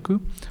University Circle.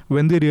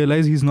 When they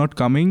realized he's not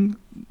coming,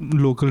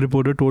 local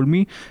reporter told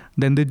me,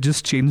 then they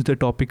just changed the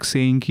topic,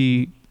 saying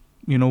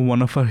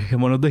one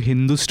of the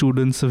Hindu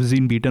students has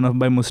been beaten up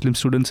by Muslim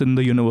students in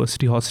the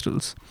university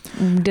hostels.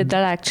 Did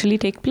that actually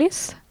take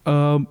place?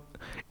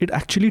 It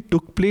actually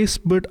took place,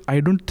 but I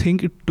don't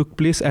think it took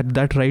place at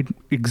that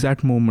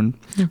exact moment.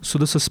 So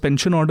the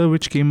suspension order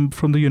which came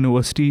from the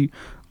university,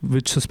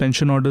 which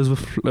suspension orders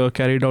were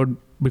carried out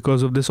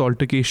because of this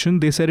altercation,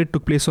 they said it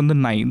took place on the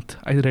 9th.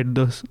 I read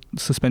the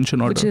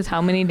suspension order. Which is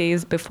how many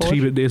days before?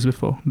 3 days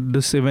before.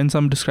 This events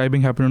I'm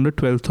describing happened on the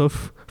 12th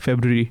of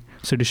February,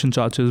 sedition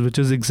charges, which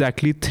is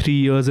exactly 3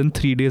 years and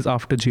 3 days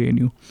after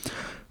JNU.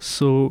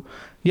 So,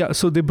 yeah,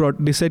 so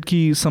they said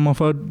ki some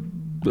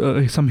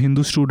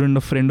Hindu student,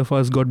 a friend of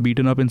ours, got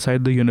beaten up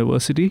inside the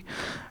university,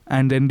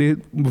 and then they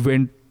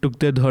took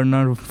their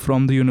dharna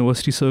from the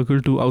university circle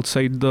to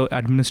outside the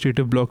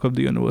administrative block of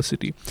the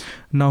university.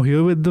 Now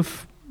here with the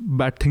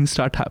bad things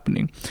start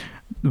happening.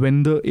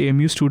 When the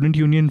AMU student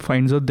union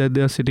finds out that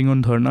they are sitting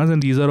on dharnas,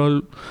 and these are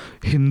all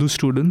Hindu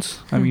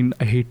students, I mean,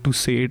 I hate to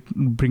say it,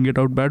 bring it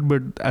out bad,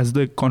 but as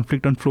the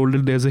conflict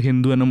unfolded, there's a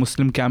Hindu and a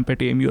Muslim camp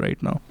at AMU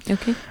right now.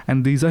 Okay.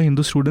 And these are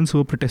Hindu students who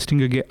are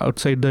protesting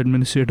outside the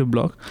administrative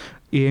block.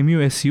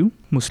 AMU SU,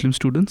 Muslim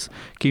students,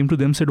 came to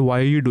them, said, why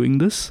are you doing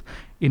this?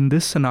 In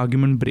this, an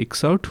argument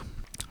breaks out.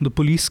 The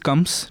police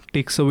comes,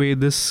 takes away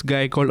this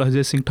guy called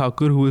Ajay Singh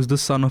Thakur, who is the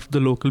son of the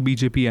local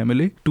BJP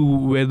MLA, to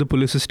where the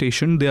police is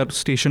stationed. They are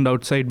stationed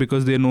outside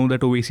because they know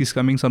that Owaisi is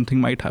coming, something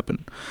might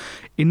happen.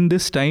 In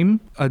this time,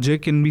 Ajay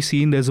can be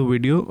seen, there's a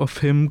video of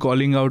him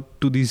calling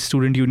out to these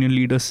student union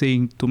leaders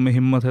saying, "Tumhe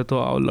himmat hai to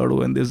aao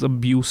lado," and there's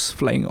abuse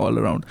flying all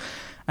around.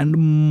 And a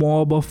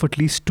mob of at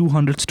least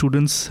 200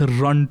 students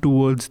run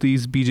towards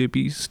these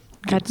BJPs.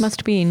 That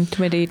must be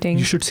intimidating.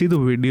 You should see the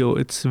video.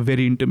 It's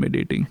very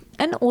intimidating.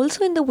 And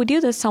also in the video,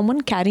 there's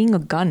someone carrying a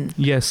gun.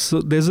 Yes.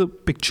 So there's a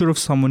picture of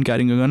someone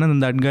carrying a gun,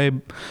 and that guy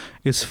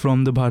is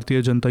from the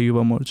Bharatiya Janata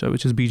Yuva Morcha,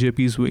 which is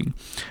BJP's wing.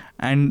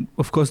 And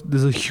of course,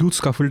 there's a huge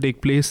scuffle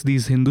take place.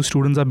 These Hindu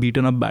students are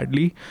beaten up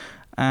badly,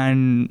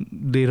 and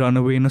they run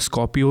away in a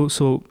Scorpio.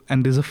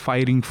 And there's a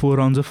firing, 4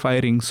 rounds of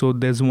firing. So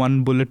there's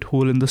one bullet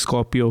hole in the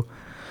Scorpio.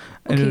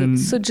 Okay,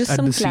 so just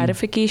some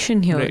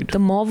clarification here. Right. The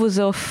mob was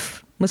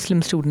of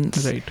Muslim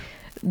students. Right.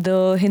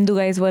 The Hindu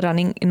guys were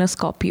running in a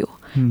Scorpio.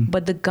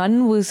 But the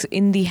gun was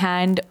in the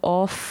hand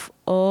of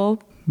a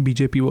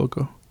BJP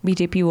worker.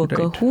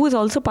 Right. Who was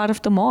also part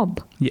of the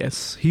mob.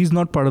 Yes. He's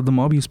not part of the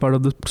mob. He's part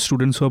of the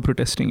students who are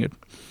protesting it.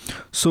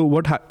 So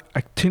what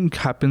I think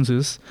happens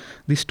is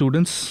the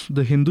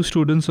Hindu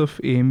students of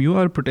AMU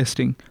are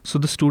protesting. So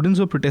the students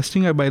who are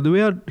protesting are, by the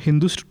way, are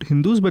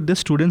Hindus, but they're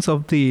students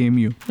of the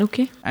AMU.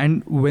 Okay.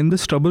 And when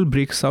this trouble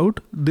breaks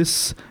out,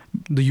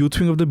 the youth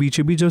wing of the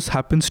BJP just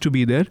happens to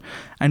be there.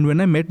 And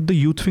when I met the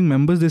youth wing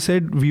members, they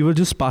said we were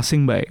just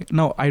passing by.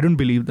 Now, I don't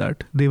believe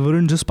that. They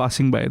weren't just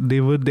passing by. They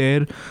were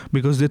there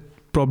because they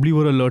probably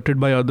were alerted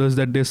by others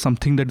that there's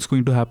something that's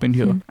going to happen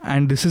here.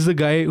 And this is a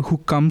guy who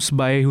comes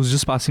by, who's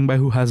just passing by,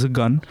 who has a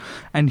gun.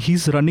 And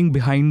he's running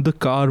behind the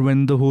car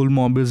when the whole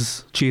mob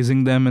is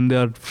chasing them and they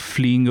are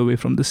fleeing away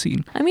from the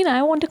scene. I mean,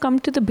 I want to come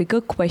to the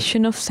bigger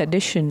question of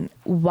sedition.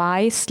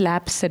 Why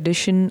slap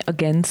sedition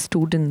against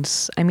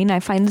students? I mean, I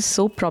find this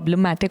so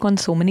problematic on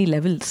so many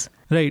levels.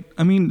 Right.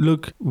 I mean,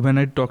 look, when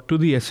I talked to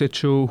the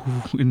SHO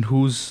in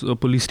whose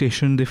police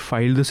station they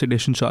filed the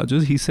sedition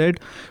charges, he said,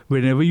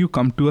 whenever you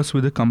come to us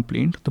with a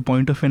complaint, the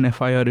point of an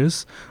FIR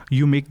is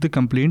you make the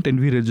complaint and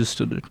we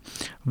register it.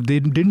 They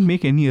didn't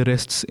make any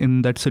arrests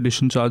in that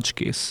sedition charge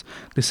case.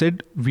 They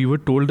said, we were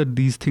told that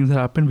these things have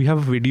happened. We have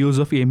videos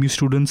of AMU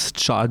students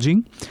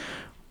charging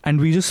and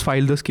we just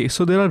filed this case.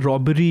 So there are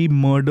robbery,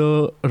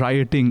 murder,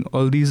 rioting,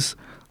 all these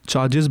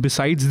charges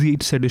besides the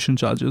sedition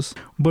charges.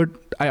 But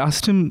I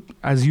asked him,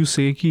 as you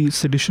say, ki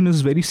sedition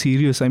is very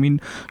serious. I mean,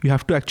 you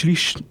have to actually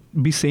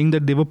be saying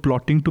that they were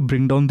plotting to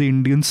bring down the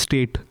Indian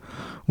state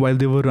while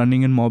they were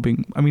running and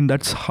mobbing. I mean,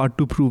 that's hard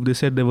to prove. They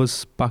said there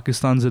was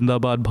Pakistan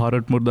Zindabad,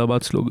 Bharat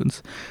Murdabad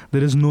slogans.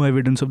 There is no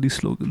evidence of these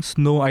slogans.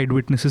 No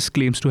eyewitnesses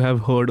claims to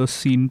have heard or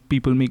seen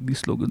people make these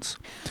slogans.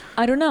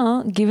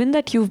 Aruna, given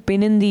that you've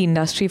been in the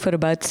industry for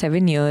about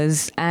 7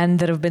 years and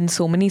there have been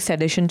so many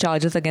sedition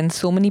charges against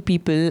so many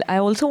people, I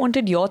also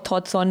wanted your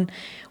thoughts on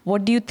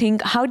what do you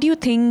think, how do you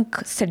think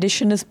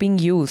sedition is being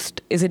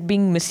used? Is it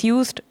being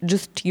misused?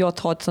 Just your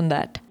thoughts on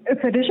that.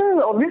 Sedition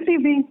is obviously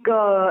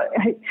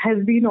has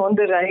been on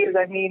the rise.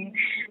 I mean,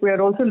 we are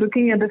also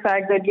looking at the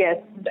fact that, yes,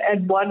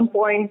 at one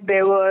point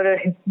there were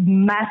a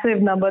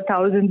massive number,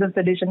 thousands of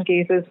sedition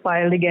cases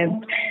filed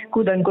against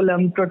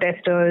Kudankulam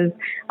protesters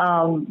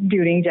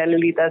during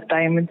Jayalalitha's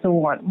time and so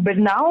on. But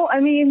now,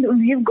 I mean,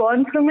 we've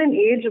gone from an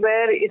age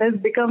where it has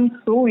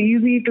become so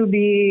easy to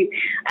be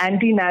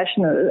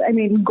anti-national. I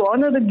mean,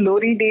 gone are the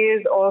glory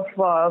days of,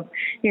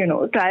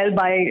 trial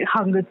by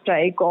hunger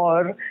strike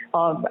or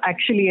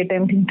actually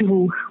attempting to,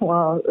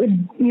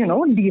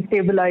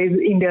 destabilize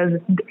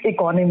India's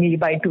economy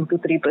by 2 to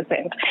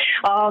 3%.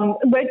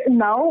 But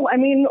now, I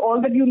mean,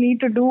 all that you need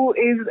to do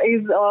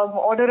is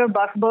order a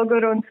bus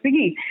burger on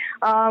Swiggy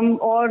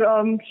or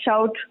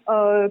shout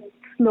a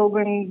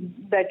slogan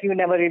that you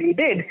never really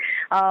did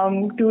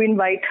to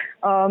invite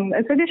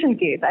a sedition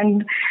case.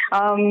 And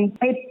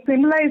it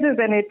symbolizes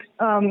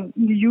the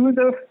use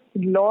of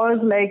laws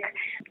like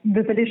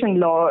the sedition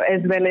law, as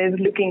well as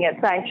looking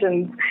at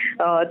sanctions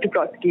to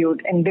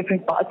prosecute in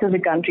different parts of the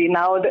country.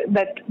 Now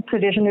that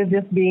sedition is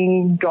just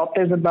being dropped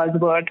as a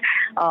buzzword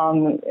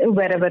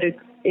wherever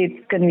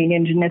it's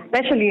convenient, and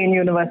especially in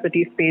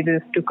university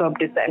spaces, to curb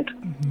dissent.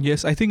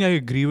 Yes, I think I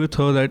agree with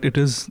her that it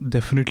is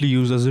definitely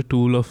used as a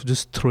tool of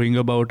just throwing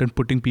about and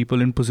putting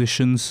people in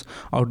positions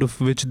out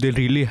of which they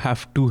really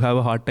have to have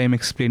a hard time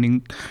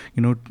explaining,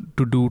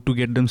 to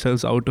get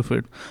themselves out of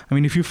it. I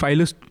mean, if you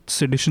file a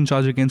sedition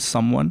charge against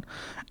someone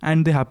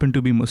and they happen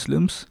to be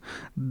Muslims,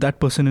 that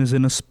person is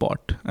in a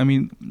spot. I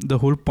mean, the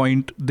whole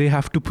point, they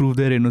have to prove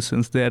their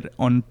innocence. They're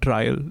on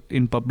trial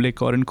in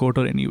public or in court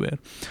or anywhere.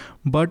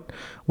 But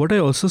what I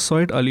also saw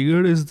at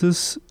Aligarh is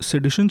this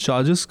sedition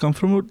charges come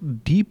from a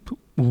deep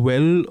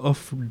well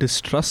of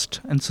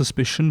distrust and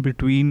suspicion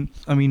between,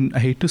 I mean, I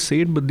hate to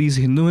say it, but these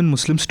Hindu and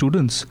Muslim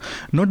students,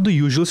 not the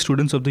usual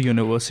students of the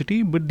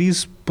university, but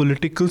these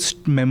political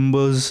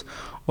members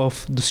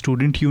of the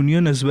student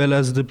union, as well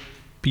as the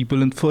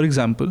people. And for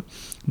example,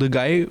 the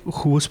guy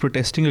who was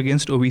protesting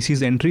against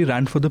OVC's entry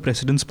ran for the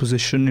president's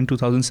position in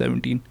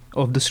 2017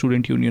 of the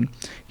student union.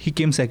 He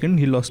came second.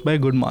 He lost by a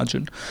good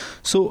margin.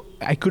 So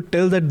I could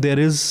tell that there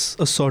is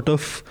a sort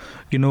of,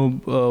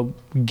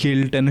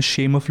 guilt and a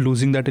shame of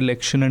losing that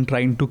election and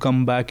trying to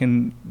come back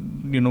and,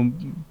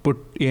 put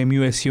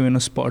AMU-SU in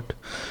a spot.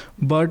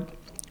 But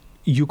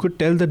you could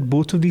tell that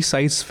both of these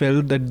sides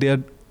felt that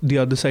the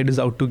other side is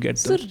out to get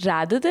them. So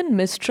rather than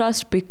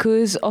mistrust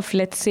because of,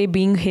 let's say,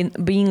 being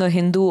a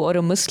Hindu or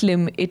a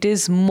Muslim, it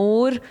is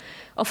more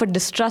of a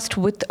distrust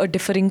with a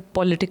differing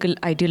political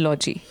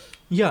ideology.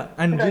 Yeah,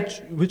 and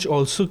which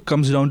also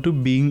comes down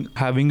to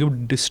having a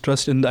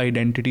distrust in the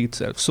identity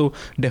itself. So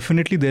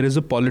definitely there is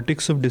a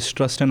politics of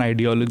distrust and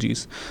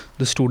ideologies.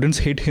 The students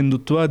hate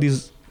Hindutva,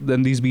 these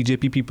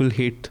BJP people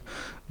hate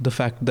the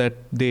fact that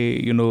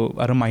they,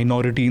 are a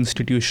minority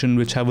institution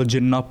which have a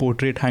Jinnah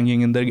portrait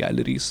hanging in their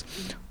galleries.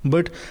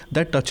 But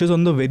that touches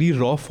on the very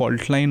raw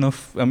fault line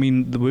of,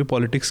 the way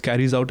politics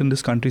carries out in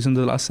this country in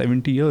the last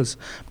 70 years.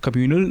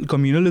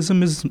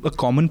 Communalism is a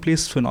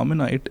commonplace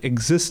phenomena. It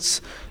exists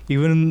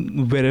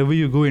even wherever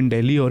you go in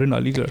Delhi or in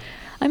Aligarh.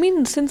 I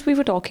mean, since we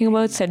were talking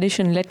about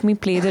sedition, let me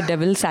play the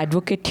devil's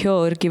advocate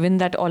here, given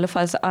that all of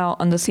us are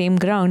on the same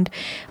ground.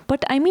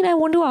 But I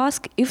want to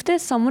ask, if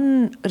there's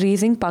someone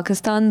raising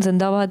Pakistan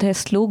Zindabad as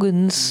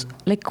slogans,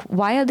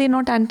 why are they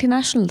not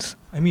anti-nationals?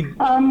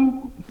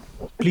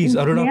 Please,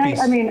 Aruna,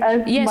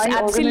 please. Yes, my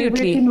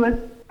absolutely. Organization was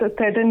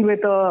threatened with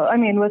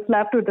was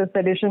slapped with a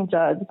sedition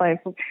charge. I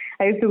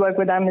used to work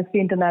with Amnesty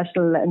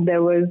International, and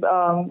there was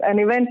an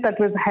event that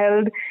was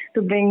held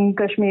to bring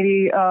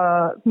Kashmiri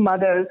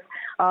mothers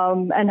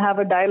and have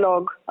a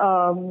dialogue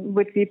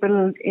with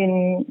people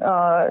in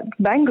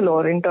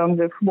Bangalore in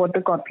terms of what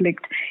the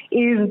conflict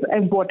is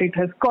and what it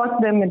has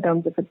cost them in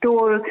terms of a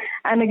toll.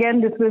 And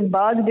again, this was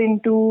barged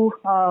into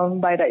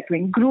by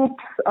right-wing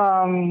groups,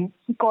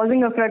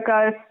 causing a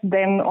fracas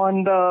then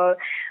on the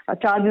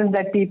charges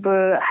that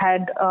people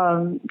had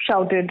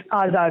shouted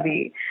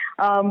Azadi,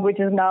 which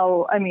is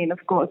now,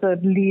 of course, a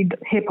lead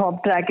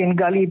hip-hop track in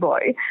Gully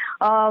Boy.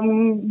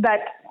 That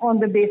on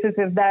the basis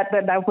of that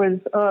was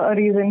a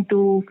reason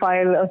to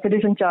file a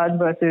sedition charge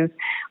versus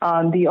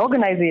the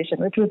organization,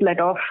 which was let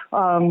off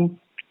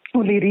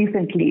only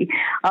recently.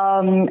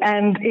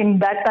 And in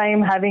that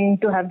time, having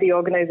to have the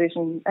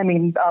organization,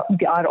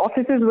 our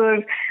offices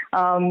were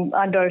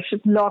under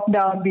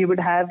lockdown. We would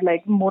have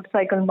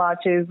motorcycle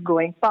marches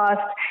going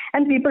past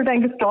and people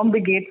trying to storm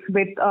the gates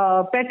with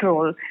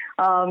petrol.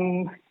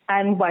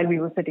 and while we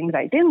were sitting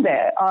right in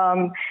there.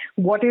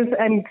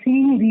 And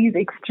seeing these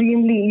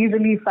extremely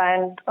easily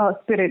fanned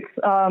spirits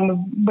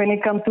when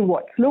it comes to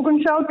slogan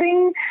shouting,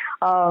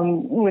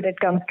 when it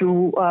comes to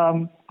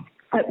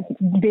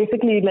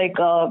basically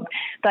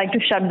trying to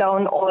shut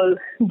down all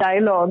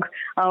dialogue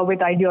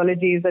with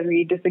ideologies that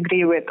we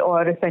disagree with,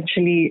 or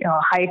essentially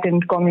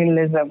heightened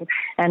communalism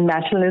and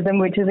nationalism,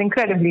 which is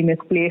incredibly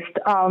misplaced,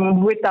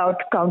 without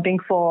counting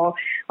for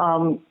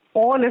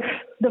all of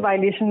the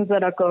violations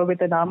that occur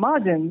within our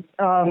margins.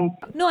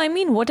 No, I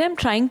mean, what I'm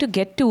trying to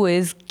get to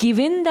is,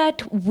 given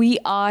that we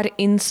are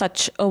in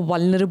such a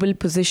vulnerable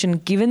position,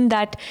 given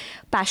that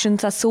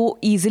passions are so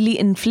easily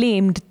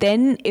inflamed,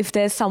 then if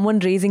there's someone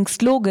raising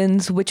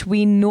slogans which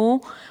we know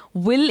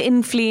will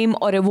inflame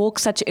or evoke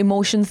such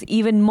emotions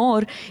even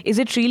more, is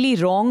it really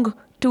wrong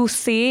to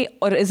say,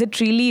 or is it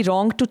really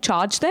wrong to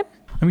charge them?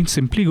 I mean,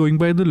 simply going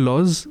by the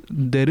laws,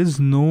 there is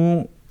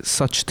no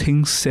such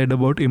things said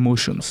about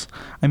emotions.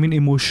 I mean,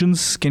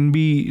 emotions can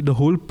be the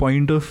whole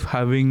point of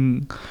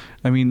having,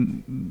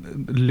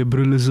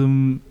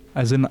 liberalism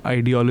as an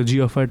ideology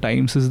of our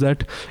times is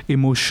that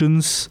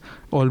emotions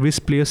always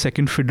play a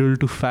second fiddle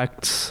to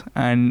facts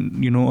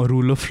and, a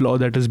rule of law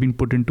that has been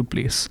put into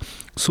place.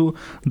 So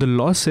the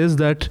law says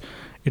that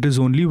it is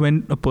only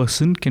when a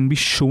person can be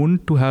shown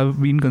to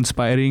have been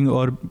conspiring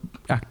or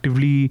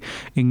actively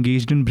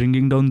engaged in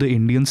bringing down the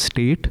Indian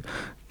state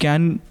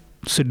can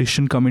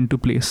sedition come into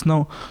place.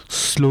 Now,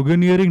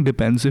 sloganeering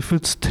depends. If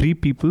it's 3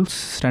 people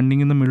standing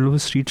in the middle of a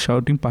street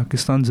shouting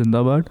Pakistan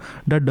Zindabad,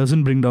 that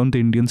doesn't bring down the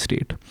Indian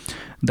state.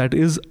 That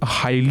is a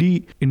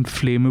highly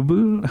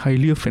inflammable,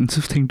 highly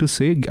offensive thing to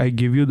say, I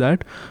give you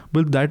that,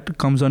 but that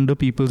comes under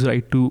people's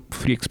right to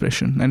free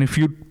expression. And if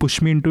you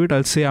push me into it,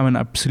 I'll say I'm an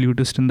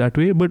absolutist in that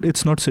way, but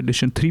it's not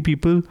sedition. 3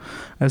 people,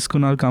 as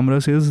Kunal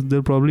Kamra says,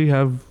 they'll probably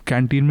have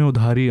canteen mein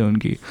udhari hai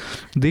unki.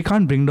 They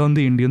can't bring down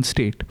the Indian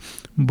state.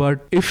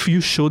 But if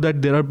you show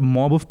that there are a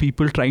mob of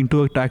people trying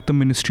to attack the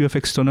Ministry of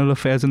External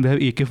Affairs and they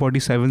have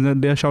AK-47s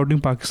and they are shouting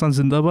Pakistan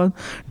Zindabad,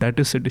 that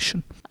is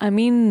sedition. I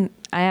mean,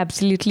 I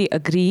absolutely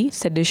agree.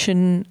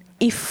 Sedition,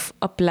 if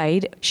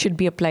applied, should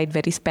be applied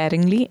very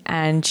sparingly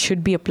and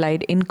should be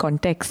applied in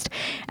context.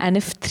 And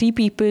if 3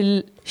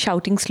 people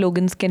shouting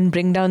slogans can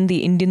bring down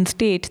the Indian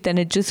state, then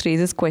it just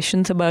raises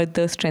questions about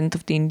the strength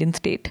of the Indian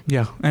state.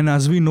 Yeah, and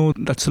as we know,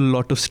 that's a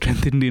lot of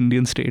strength in the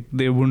Indian state.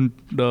 They wouldn't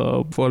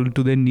fall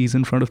to their knees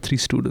in front of 3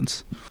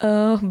 students.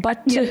 I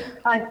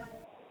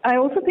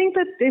also think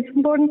that it's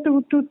important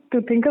to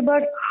think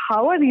about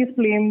how are these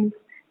flames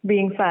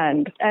being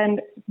fanned, and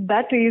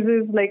that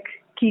raises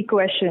key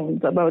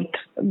questions about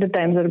the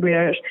times that we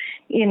are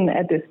in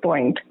at this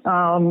point.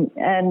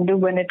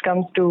 And when it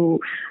comes to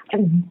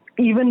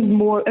even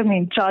more,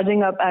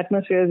 charging up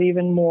atmospheres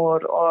even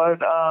more, or,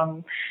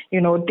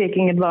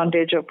 taking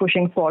advantage of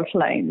pushing fault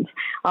lines,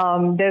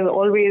 there's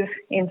always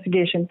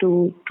instigation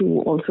to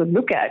also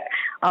look at.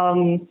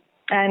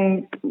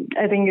 And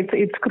I think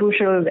it's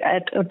crucial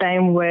at a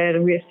time where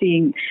we're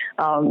seeing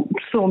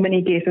so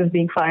many cases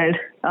being filed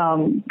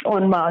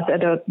en masse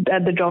at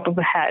the drop of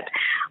a hat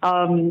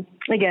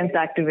against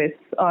activists,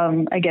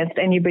 against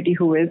anybody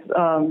who is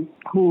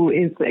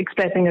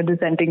expressing a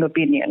dissenting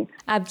opinion.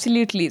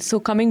 Absolutely. So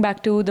coming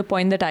back to the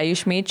point that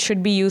Ayush made,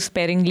 should be used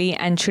sparingly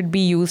and should be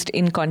used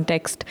in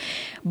context.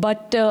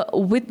 But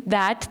with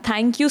that,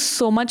 thank you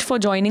so much for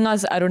joining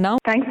us, Aruna.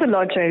 Thanks a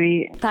lot,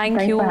 Cherry.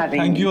 Thanks you. For having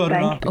Thank me. you,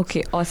 Aruna.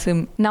 Okay,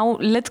 awesome. Now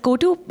let's go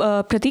to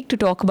Prateek to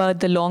talk about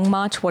the long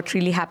march, what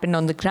really happened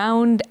on the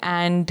ground,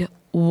 and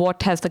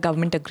what has the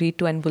government agreed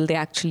to, and will they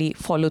actually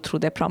follow through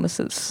their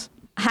promises?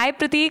 Hi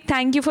Prateek,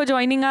 thank you for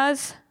joining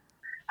us.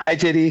 Hi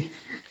Cherry.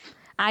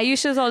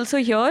 Ayush is also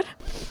here.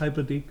 Hi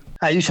Prateek.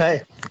 Ayush, hi.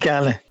 क्या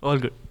हाल है? All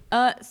good.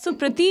 So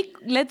Prateek,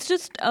 let's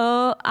just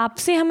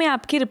आपसे हमें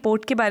आपकी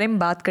report के बारे में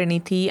बात करनी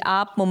थी.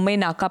 आप मुंबई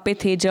नाका पे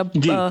थे जब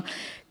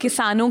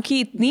किसानों की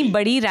इतनी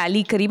बड़ी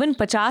रैली, करीबन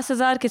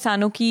 50,000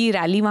 किसानों की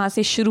रैली वहाँ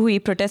से शुरू हुई,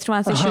 प्रोटेस्ट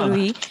वहाँ से शुरू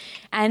हुई,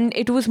 and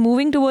it was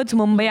moving towards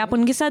Mumbai. आप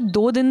उनके साथ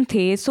 2 दिन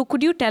थे. So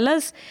could you tell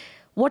us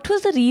what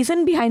was the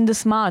reason behind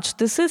this march?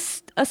 This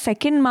is a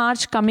second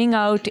march coming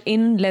out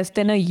in less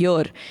than a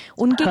year.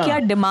 उनके क्या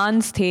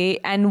demands थे,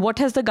 and what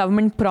has the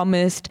government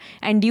promised,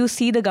 and do you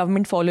see the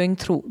government following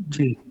through?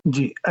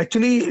 जी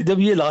actually जब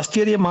ये last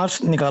year ये मार्च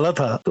निकाला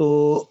था तो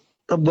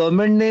तब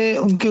गवर्नमेंट ने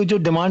उनके जो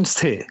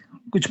डिमांड्स थे,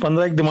 कुछ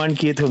 15 एक डिमांड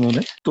किए थे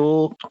उन्होंने,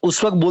 तो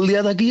उस वक्त बोल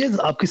दिया था कि ये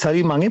आपकी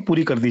सारी मांगे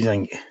पूरी कर दी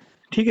जाएंगी,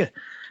 ठीक है.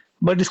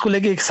 बट इसको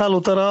लेके 1 साल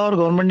होता रहा और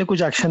गवर्नमेंट ने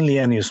कुछ एक्शन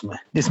लिया नहीं उसमें,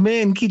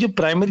 जिसमें इनकी जो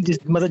प्राइमरी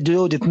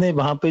जो जितने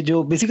वहां पे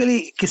जो बेसिकली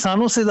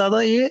किसानों से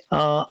ज्यादा ये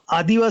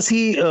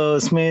आदिवासी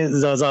इसमें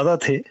ज्यादा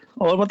थे,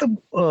 और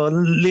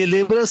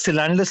लेबरर्स थे,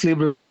 लैंडलेस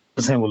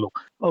लेबरर्स हैं वो लोग,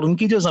 और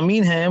उनकी जो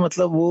जमीन है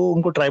वो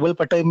उनको ट्राइबल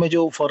पट्टे में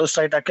जो फॉरेस्ट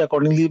राइट एक्ट के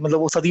अकॉर्डिंगली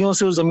वो सदियों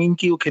से उस जमीन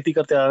की वो खेती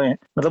करते आ रहे हैं.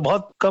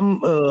 बहुत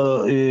कम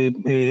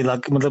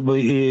इलाके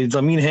ये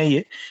जमीन है,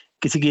 ये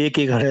किसी की 1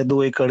 एकड़ है,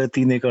 2 एकड़ है,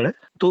 3 एकड़ है.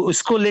 तो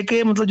इसको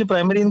लेके जो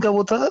प्राइमरी इनका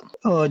वो था,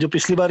 जो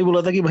पिछली बार भी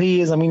बोला था कि भाई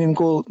ये जमीन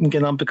इनको इनके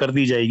नाम पे कर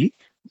दी जाएगी,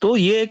 तो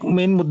ये एक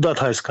मेन मुद्दा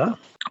था इसका,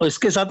 और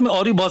इसके साथ में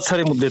और भी बहुत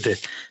सारे मुद्दे थे,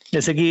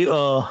 जैसे कि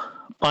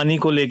पानी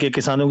को लेके,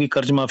 किसानों की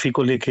कर्ज माफी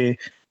को लेके,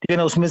 ठीक है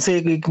ना। उसमें से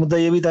एक मुद्दा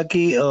ये भी था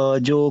कि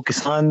जो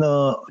किसान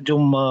जो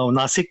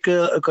नासिक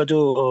का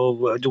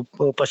जो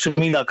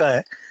पश्चिमी इलाका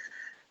है,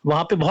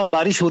 वहां पे बहुत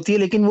बारिश होती है,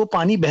 लेकिन वो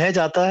पानी बह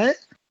जाता है,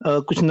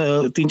 कुछ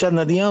 3-4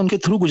 नदियां उनके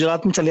थ्रू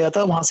गुजरात में चले जाता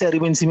है, वहां से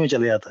अरेबियन सी में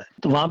चले जाता है।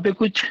 तो वहां पे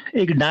कुछ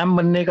एक डैम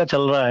बनने का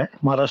चल रहा है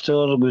महाराष्ट्र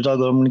और गुजरात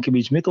गवर्नमेंट के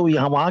बीच में। तो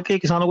यहाँ वहां के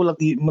किसानों को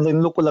मतलब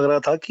इन लोग को लग रहा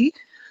था कि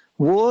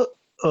वो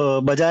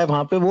बजाय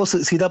वहां पे वो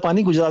सीधा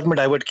पानी गुजरात में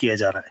डाइवर्ट किया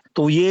जा रहा है।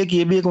 तो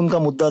ये भी एक उनका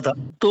मुद्दा था।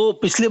 तो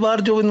पिछले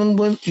बार जो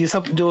इन्होंने ये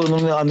सब जो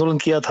उन्होंने आंदोलन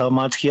किया था,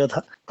 मार्च किया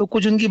था, तो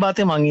कुछ उनकी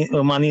बातें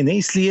मानी नहीं,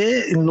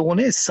 इसलिए इन लोगों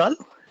ने इस साल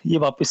ये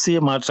वापस से ये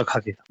मार्च रखा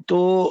गया।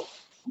 तो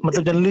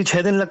मतलब जनरली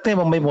 6 दिन लगते हैं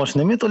मुंबई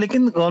पहुंचने में, तो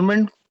लेकिन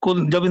गवर्नमेंट को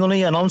जब इन्होंने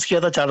ये अनाउंस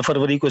किया था 4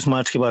 फरवरी को इस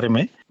मार्च के बारे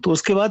में, तो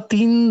उसके बाद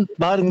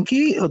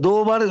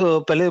 2 बार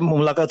पहले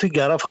मुलाकात हुई,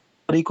 11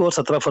 फरवरी को और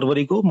 17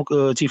 फरवरी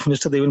को चीफ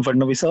मिनिस्टर देवेंद्र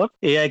फडणवीस और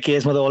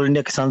AIKS मतलब ऑल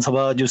इंडिया किसान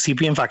सभा जो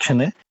CPM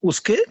फैक्शन है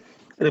उसके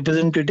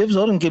रिप्रेजेंटेटिव्स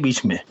और उनके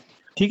बीच में,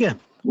 ठीक है।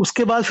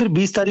 उसके बाद फिर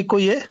 20 तारीख को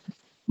ये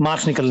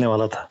मार्च निकलने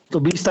वाला था। तो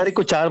 20 तारीख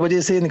को 4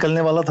 बजे से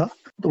निकलने वाला था।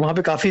 तो वहां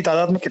पे काफी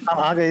तादाद में किसान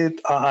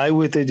आए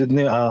हुए थे,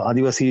 जितने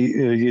आदिवासी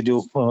ये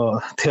जो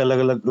थे अलग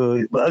अलग,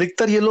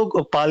 अधिकतर ये लोग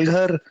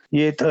पालघर,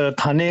 ये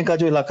थाने का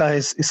जो इलाका है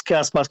इसके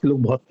आसपास के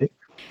लोग बहुत थे।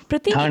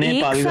 प्रतीक,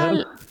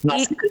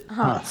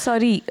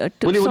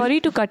 सॉरी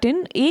टू कट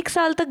इन, 1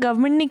 साल तक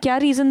गवर्नमेंट ने क्या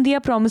रीजन दिया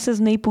प्रोमिसेस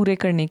नहीं पूरे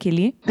करने के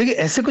लिए? देखिए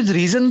ऐसे कुछ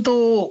रीजन तो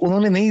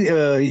उन्होंने नहीं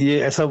ये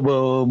ऐसा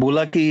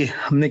बोला कि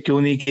हमने क्यों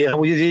नहीं किया।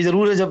 वो ये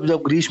जरूर है, जब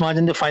गिरीश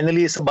महाजन जब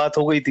फाइनली ये सब बात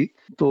हो गई थी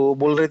तो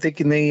बोल रहे थे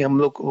कि नहीं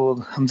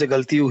हमसे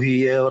गलती हुई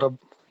है और अब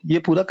ये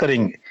पूरा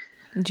करेंगे,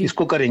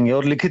 इसको करेंगे,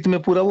 और लिखित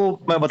में पूरा वो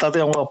मैं बताते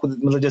जाऊंगा आपको।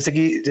 मतलब जैसे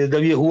कि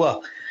जब ये हुआ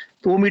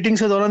तो वो मीटिंग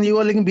से दौरान ये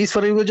हुआ, लेकिन 20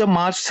 फरवरी को जब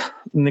मार्च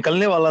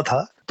निकलने वाला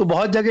था तो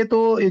बहुत जगह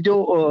तो ये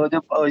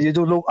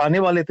जो लोग आने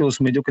वाले थे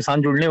उसमें जो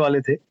किसान जुड़ने वाले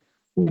थे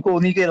उनको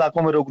उन्हीं के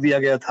इलाकों में रोक दिया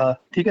गया था,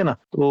 ठीक है ना।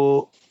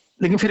 तो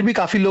लेकिन फिर भी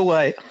काफी लोग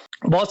आए,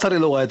 बहुत सारे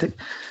लोग आए थे,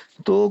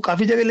 तो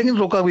काफी जगह लेकिन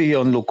रोका भी गया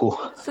उन लोग को।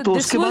 तो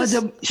उसके बाद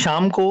जब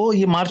शाम को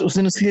ये मार्च उस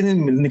दिन इसलिए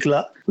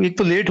निकला, एक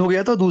तो लेट हो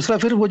गया था, दूसरा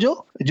फिर वो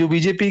जो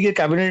बीजेपी के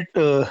कैबिनेट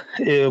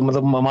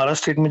मतलब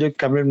महाराष्ट्र स्टेट में जो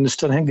कैबिनेट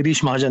मिनिस्टर हैं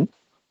गिरीश महाजन,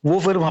 वो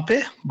फिर वहां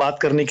पे बात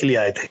करने के लिए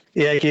आए थे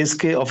AIKS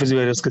के ऑफिस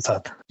बेयरर्स के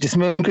साथ,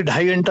 जिसमें उनकी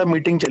 2.5 घंटा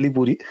मीटिंग चली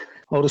पूरी।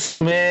 और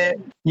उसमें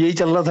यही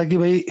चल रहा था कि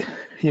भाई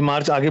ये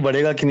मार्च आगे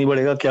बढ़ेगा कि नहीं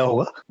बढ़ेगा, क्या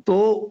होगा।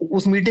 तो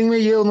उस मीटिंग में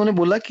ये उन्होंने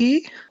बोला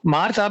कि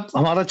मार्च आप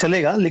हमारा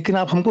चलेगा, लेकिन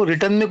आप हमको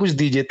रिटर्न में कुछ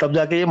दीजिए, तब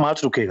जाके ये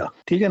मार्च रुकेगा,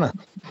 ठीक है ना।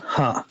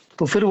 हाँ,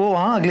 तो फिर वो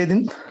वहां अगले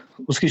दिन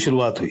उसकी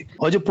शुरुआत हुई।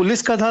 और जो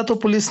पुलिस का था, तो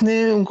पुलिस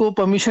ने उनको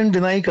परमिशन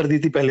डिनाई कर दी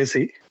थी पहले से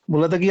ही,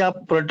 बोला था कि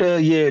आप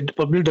ये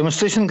पब्लिक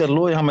डेमोन्स्ट्रेशन कर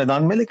लो यहाँ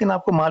मैदान में, लेकिन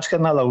आपको मार्च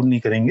करना अलाउड नहीं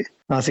करेंगे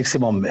नासिक से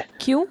बॉम्बे।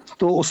 क्यों?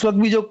 तो उस वक्त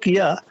भी जो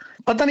किया,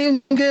 पता नहीं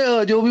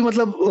उनके जो भी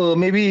मतलब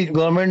मे बी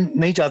गवर्नमेंट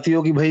नहीं चाहती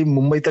हो कि भाई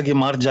मुंबई तक ये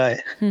मार्च जाए,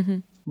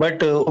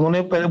 बट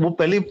उन्होंने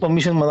पहले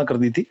परमिशन मना कर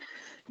दी थी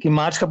कि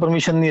मार्च का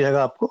परमिशन नहीं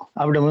रहेगा आपको,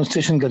 आप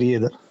डेमोन्स्ट्रेशन करिए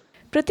इधर।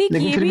 प्रतीक,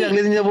 लेकिन फिर भी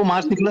अगले दिन जब वो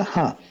मार्च निकला,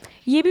 हाँ,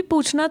 ये भी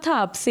पूछना था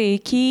आपसे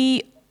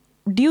कि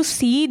do you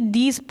see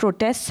these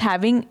protests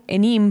having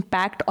any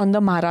impact on the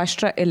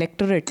Maharashtra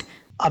electorate?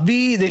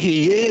 अभी देखिए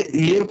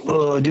ये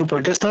जो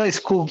प्रोटेस्ट था,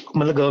 इसको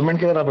मतलब गवर्नमेंट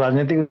के, अगर आप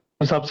राजनीतिक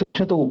हिसाब से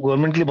पूछें तो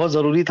गवर्नमेंट के लिए बहुत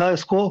जरूरी था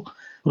इसको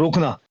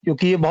रोकना,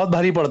 क्योंकि ये बहुत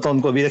भारी पड़ता है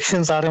उनको। अभी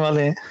इलेक्शंस आने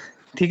वाले हैं,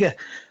 ठीक है,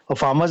 और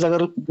फार्मर्स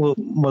अगर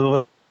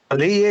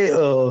भले ही ये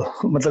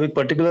मतलब एक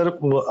पर्टिकुलर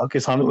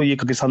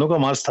किसानों का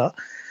मार्च था,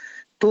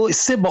 तो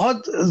इससे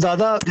बहुत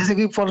ज्यादा, जैसे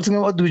कि फॉर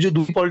एग्जाम्पल जो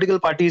दूसरी पॉलिटिकल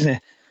पार्टीज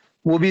हैं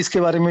वो भी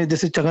इसके बारे में,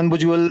 जैसे छगन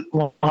भुजबल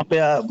वहां पे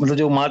मतलब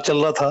जो मार्च चल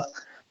रहा था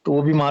तो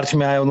वो भी मार्च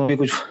में आए, उन्होंने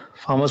कुछ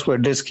फार्मर्स को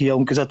एड्रेस किया,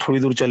 उनके साथ थोड़ी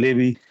दूर चले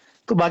भी।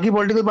 तो बाकी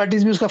पॉलिटिकल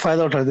पार्टीज भी उसका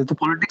फायदा उठा रहे थे। तो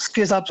पॉलिटिक्स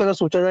के हिसाब से अगर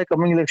सोचा जाए,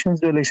 कमिंग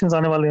इलेक्शंस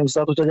आने वाले हैं उसके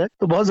साथ सोचा जाए,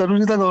 तो बहुत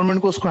जरूरी था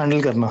गवर्नमेंट को उसको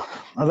हैंडल करना,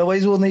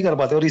 अदरवाइज वो नहीं कर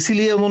पाते। और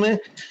इसीलिए उन्होंने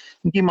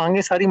उनकी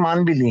मांगे सारी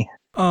मान भी ली।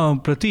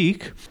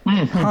 Prateek,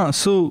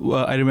 so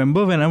I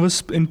remember when I was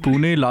in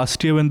Pune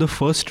last year when the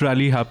first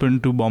rally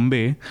happened to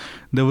Bombay,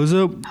 there was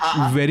a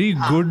very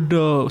good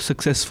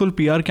successful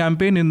PR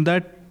campaign in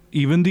that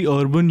even the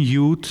urban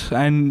youth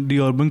and the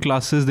urban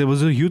classes, there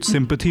was a huge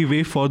sympathy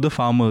wave for the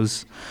farmers,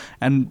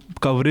 and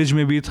coverage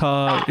maybe tha,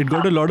 it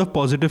got a lot of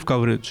positive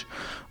coverage,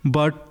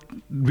 but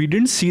we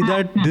didn't see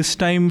that this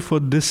time for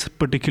this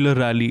particular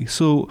rally.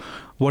 So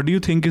what do you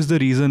think is the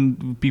reason?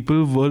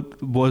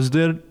 Was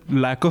there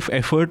lack of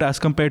effort as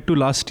compared to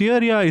last year?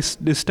 Yeah,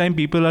 this time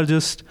people are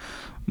just,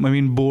 I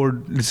mean,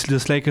 bored. It's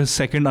just like a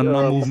second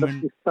Anna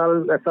movement. इस साल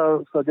ऐसा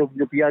जो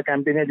PR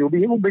campaign है जो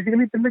भी है, वो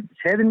basically पिछले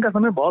 6 दिन का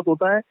समय बहुत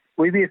होता है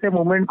कोई भी ऐसे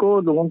मूवमेंट को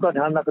लोगों का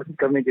ध्यान आकर्षित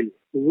करने के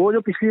लिए। वो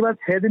जो पिछली बार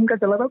 6 दिन का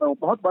चला था, तो वो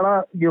बहुत बड़ा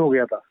ये हो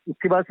गया था।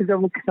 उसके बाद फिर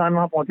जब वो किसान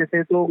वहाँ पहुंचे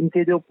थे, तो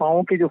उनके जो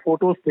पाँव के जो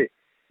फोटोज थे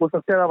वो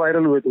सबसे ज्यादा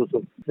वायरल हुए थे उस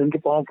वक्त, जिनके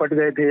पाँव फट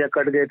गए थे या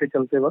कट गए थे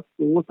चलते वक्त।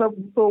 तो वो सब,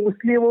 तो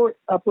इसलिए वो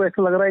आपको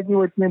ऐसा लग रहा है कि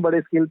वो इतने बड़े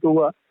स्केल पे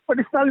हुआ, बट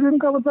इस साल भी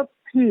उनका मतलब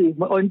थी,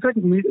 और इनफैक्ट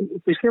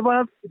पिछले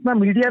बार इतना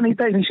मीडिया नहीं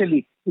था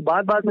इनिशियली,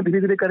 बाद में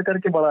धीरे धीरे कर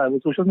करके बढ़ा है, वो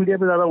सोशल मीडिया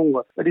पे ज्यादा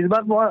हुआ, बट इस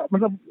बार बहुत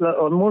मतलब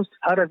ऑलमोस्ट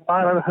हर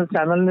अखबार हर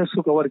चैनल ने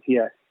उसको कवर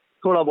किया है,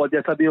 थोड़ा बहुत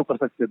जैसा भी वो कर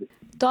सकते थे।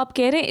 तो आप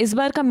कह रहे हैं इस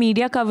बार का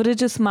मीडिया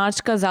कवरेज इस मार्च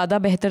का ज्यादा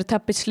बेहतर था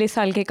पिछले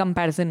साल के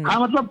कंपैरिजन में? हाँ,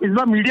 मतलब इस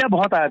बार मीडिया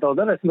बहुत आया था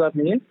उधर, ऐसी बात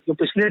नहीं है। जो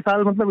पिछले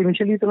साल मतलब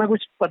इनिशियली इतना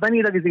कुछ पता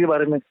नहीं था किसी के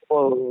बारे में,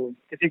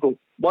 किसी को,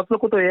 बहुत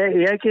लोग को तो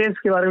AIKS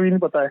के बारे में नहीं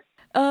पता है।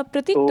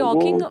 Prateek,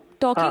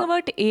 talking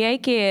about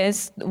AIKS,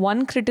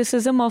 one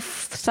criticism of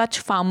such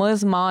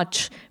farmers'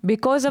 march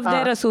because of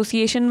their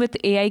association with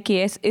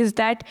AIKS is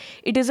that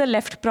it is a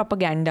left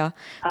propaganda.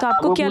 तो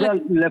आपको क्या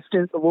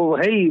लेफ्ट वो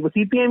है ही, वो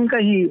CPM का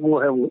ही वो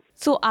है वो।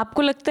 So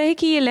आपको लगता है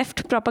कि ये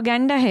लेफ्ट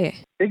प्रोपेगेंडा है?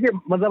 देखिए,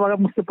 मतलब अगर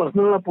मुझसे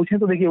पर्सनल पूछें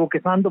तो देखिए, वो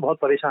किसान तो बहुत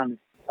परेशान है।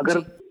 अगर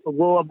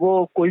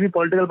वो कोई भी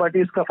पॉलिटिकल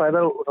पार्टी इसका फायदा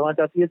उठाना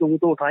चाहती है तो वो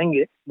तो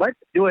उठाएंगे, बट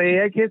जो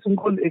AIKS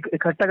उनको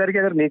इकट्ठा करके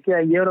अगर लेके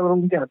आई है और अगर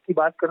उनके हक की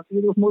बात करती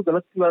है तो उसमें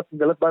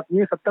गलत बात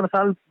नहीं है। 72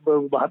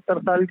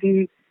 साल की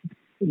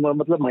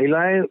मतलब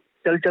महिलाएं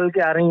चल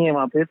के आ रही हैं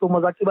वहाँ पे, तो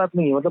मजाक की बात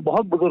नहीं है। मतलब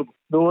बहुत बुजुर्ग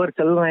लोग अगर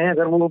चल रहे हैं,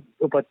 अगर वो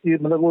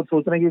 25 मतलब वो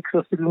सोच रहे हैं कि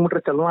 180 किलोमीटर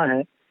चलना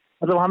है,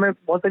 मतलब हमें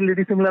बहुत सारी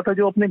लेडीज से मिला था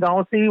जो अपने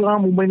गांव से ही वहाँ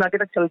मुंबई नाके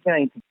तक चल के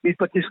आई थी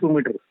 20-25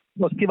 किलोमीटर।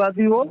 उसके बाद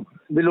भी वो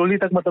बिलोली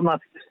तक, मतलब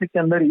नासिक डिस्ट्रिक्ट के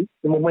अंदर ही,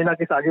 मुंबई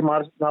नाके से आगे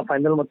मार्च ना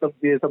फाइनल, मतलब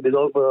ये सब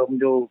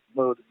जो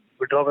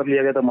विड्रॉ कर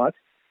लिया गया था मार्च,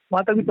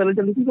 वहां तक भी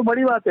चली थी। तो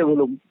बड़ी बात है वो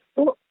लोग।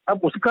 तो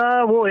अब उसका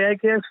वो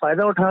AIKS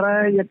फायदा उठा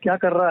रहा है या क्या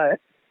कर रहा है,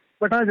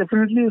 बट हाँ,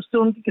 डेफिनेटली उससे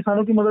उनकी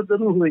किसानों की मदद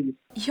जरूर हुई।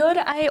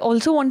 Here I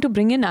also want to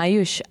bring in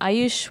Ayush.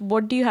 Ayush,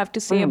 what do you have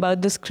to say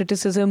about this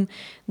criticism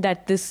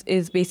that this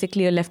is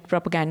basically a left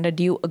propaganda?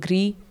 Do you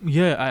agree?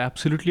 Yeah, I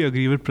absolutely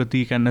agree with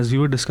Prateek. And as we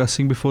were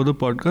discussing before the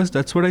podcast,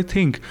 that's what I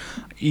think.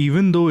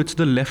 Even though it's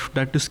the left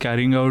that is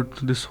carrying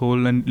out this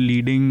whole and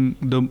leading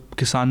the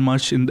Kisan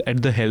March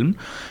at the helm,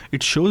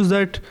 it shows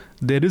that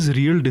there is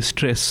real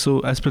distress. So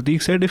as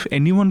Prateek said, if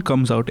anyone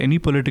comes out, any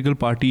political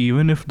party,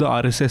 even if the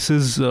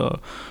RSS's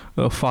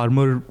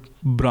farmer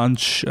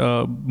branch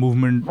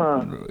movement,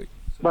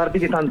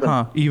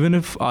 even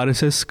if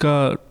RSS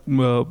ka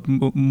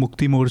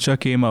Mukti Morcha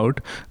came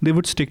out, they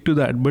would stick to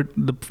that. But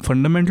the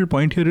fundamental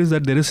point here is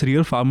that there is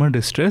real farmer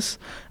distress,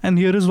 and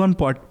here is one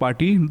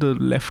party, the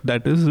left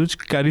that is, which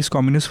carries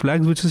communist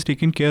flags, which is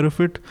taking care of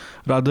it,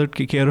 rather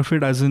care of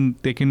it as in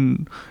taking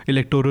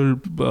electoral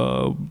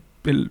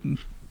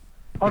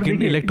और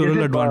electoral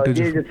advantage.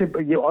 जैसे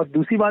ये, और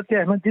दूसरी बात क्या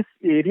है ना, जिस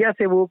एरिया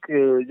से वो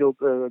जो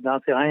जहाँ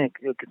से आए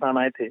किसान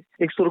आए थे,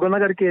 एक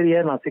सुरगनगर के एरिया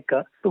है नासिक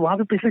का, तो वहाँ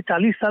पे पिछले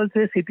 40 साल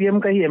से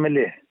CPM का ही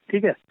MLA है,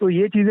 ठीक है। तो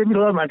ये चीजें भी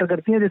थोड़ा मैटर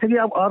करती हैं। जैसे कि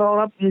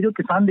आप ये जो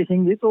किसान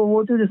देखेंगे, तो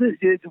वो जो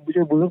जैसे जो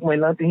बुजुर्ग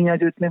महिला थी या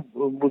जो इतने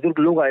बुजुर्ग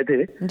लोग आए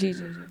थे, जी,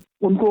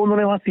 उनको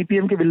उन्होंने वहाँ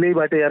CPM के बिल्ले ही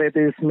बांटे जा रहे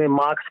थे, इसमें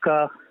मार्क्स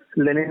का,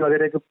 लेनिन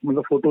वगैरह के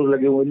मतलब फोटोज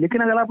लगे हुए।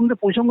 लेकिन अगर आप उनसे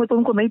पूछोगे तो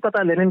उनको नहीं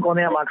पता लेनिन कौन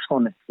है या मार्क्स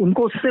कौन है,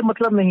 उनको उससे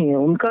मतलब नहीं है।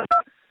 उनका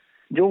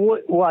जो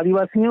वो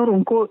आदिवासी हैं और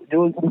उनको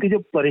जो उनकी जो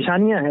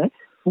परेशानियां हैं,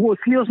 वो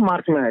इसलिए उस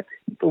मार्च में आए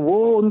थे। तो वो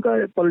उनका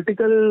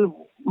पॉलिटिकल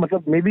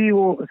मतलब मे बी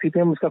वो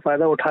CPM उसका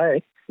फायदा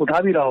उठा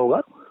भी रहा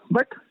होगा,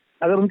 बट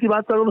अगर उनकी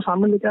बात करो तो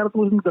सामने लेके आ रहा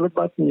तो उसमें गलत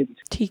बात नहीं है।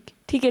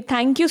 ठीक है।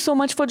 Thank you so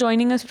much for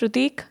joining us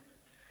प्रतीक।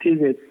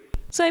 ठीक है।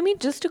 So, I mean,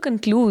 just to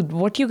conclude,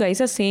 what you guys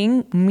are saying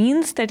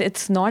means that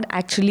it's not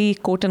actually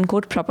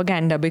quote-unquote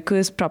propaganda,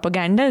 because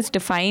propaganda is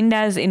defined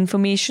as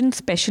information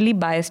specially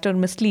biased or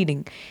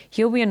misleading.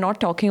 Here we are not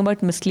talking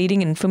about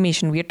misleading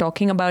information. We are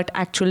talking about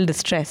actual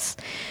distress.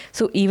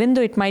 So even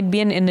though it might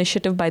be an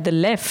initiative by the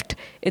left,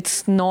 it's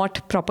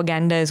not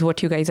propaganda is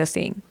what you guys are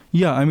saying.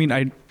 Yeah, I mean,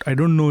 I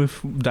don't know if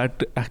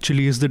that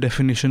actually is the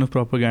definition of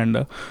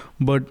propaganda,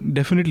 but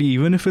definitely,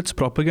 even if it's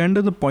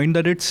propaganda, the point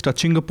that it's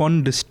touching upon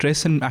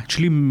distress and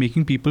actually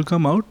making people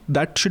come out,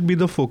 that should be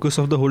the focus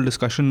of the whole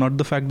discussion, not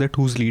the fact that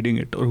who's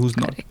leading it or who's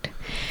not. Correct.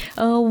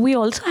 We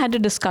also had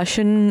a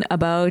discussion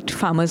about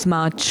Farmers'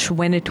 March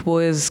when it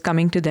was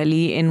coming to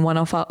Delhi in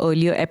one of our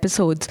earlier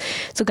episodes.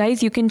 So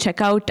guys, you can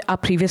check out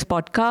our previous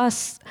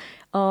podcasts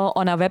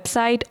on our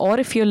website, or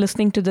if you're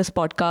listening to this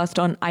podcast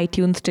on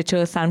iTunes, Stitcher,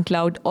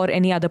 SoundCloud, or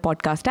any other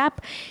podcast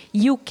app,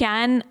 you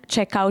can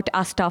check out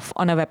our stuff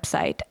on our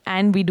website,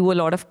 and we do a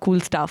lot of cool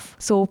stuff.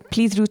 So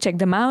please do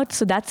check them out.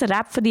 So that's a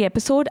wrap for the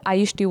episode.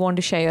 Ayush, do you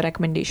want to share your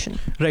recommendation?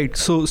 Right.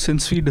 So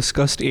since we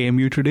discussed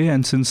AMU today,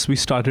 and since we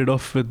started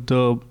off with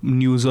the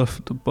news of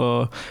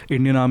the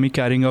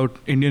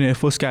Indian Air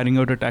Force carrying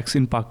out attacks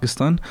in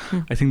Pakistan,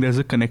 I think there's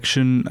a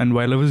connection. And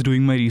while I was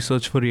doing my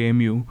research for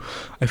AMU,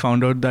 I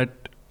found out that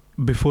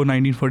before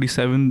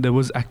 1947, there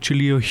was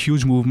actually a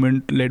huge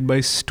movement led by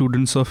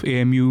students of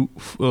AMU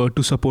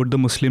to support the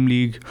Muslim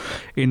League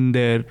in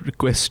their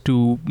request to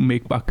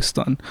make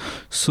Pakistan.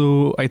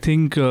 So I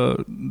think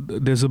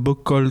there's a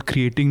book called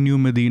Creating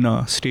New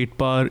Medina, State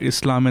Power,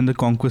 Islam and the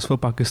Conquest for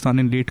Pakistan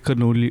in Late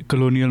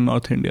Colonial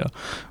North India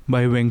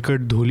by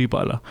Venkat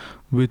Dholipala,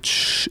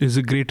 which is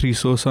a great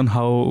resource on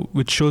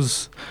which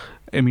shows,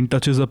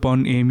 touches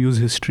upon AMU's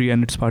history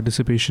and its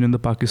participation in the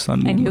Pakistan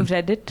movement. And you've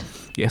read it?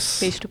 Yes.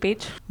 Page to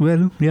page?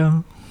 Well,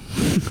 yeah.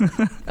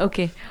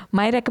 Okay.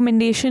 My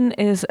recommendation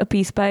is a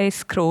piece by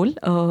Scroll.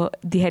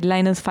 The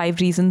headline is 5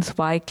 Reasons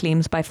Why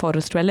Claims by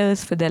Forest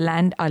Dwellers for Their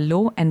Land Are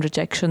Low and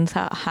Rejections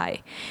Are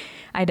High.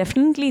 I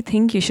definitely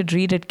think you should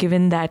read it,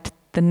 given that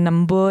the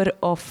number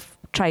of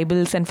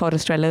tribals and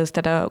forest dwellers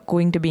that are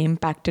going to be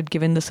impacted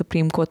given the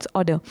Supreme Court's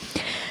order.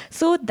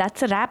 So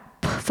that's a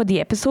wrap for the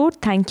episode.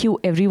 Thank you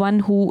everyone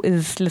who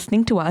is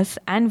listening to us,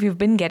 and we've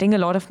been getting a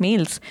lot of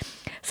mails.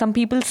 Some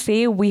people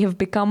say we have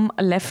become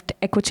a left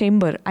echo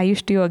chamber.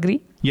 Ayush, do you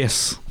agree?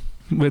 Yes.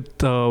 With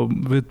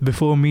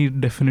before me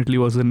definitely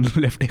was a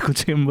left echo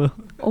chamber.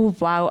 Oh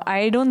wow,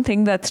 I don't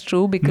think that's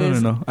true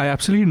because No. I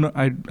absolutely no.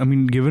 I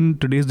mean, given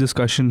today's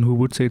discussion, who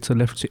would say it's a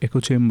left echo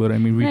chamber? I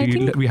mean,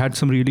 we had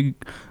some really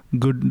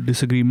good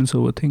disagreements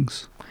over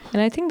things.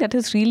 And I think that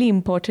is really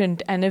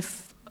important. And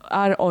if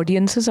our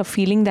audiences are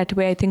feeling that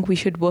way, I think we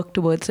should work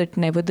towards it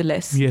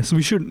nevertheless. Yes,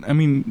 we should. I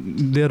mean,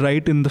 they're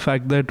right in the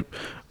fact that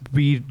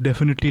we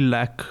definitely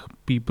lack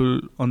people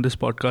on this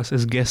podcast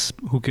as guests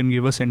who can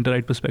give a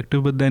center-right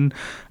perspective, but then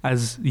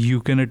as you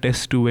can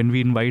attest to, when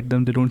we invite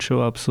them, they don't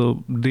show up.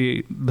 So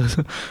the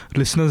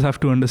listeners have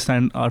to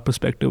understand our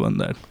perspective on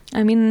that.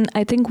 I mean,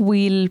 I think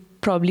we'll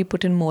probably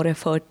put in more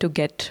effort to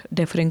get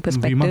differing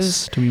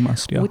perspectives. We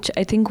must, yeah. Which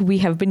I think we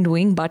have been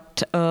doing.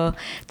 But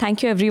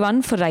thank you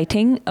everyone for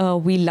writing.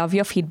 We love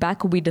your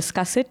feedback. We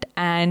discuss it.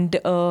 And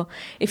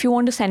if you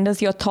want to send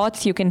us your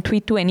thoughts, you can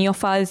tweet to any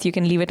of us. You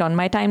can leave it on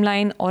my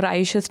timeline or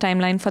Ayush's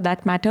timeline for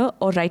that matter,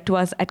 or write to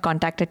us at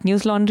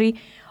contact@Newslaundry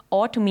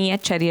or to me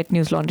at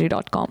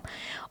cherry@newslaundry.com.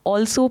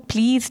 Also,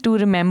 please do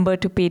remember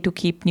to pay to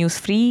keep news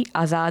free,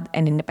 Azad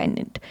and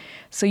independent.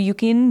 So you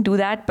can do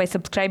that by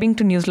subscribing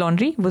to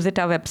Newslaundry. Visit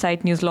our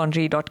website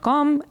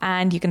newslaundry.com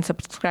and you can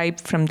subscribe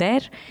from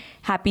there.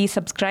 Happy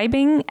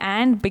subscribing,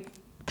 and big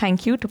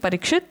thank you to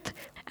Parikshit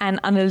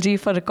and Anilji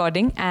for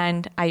recording,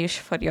 and Ayush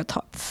for your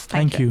thoughts.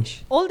 Thank you.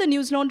 Ayush. All the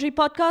Newslaundry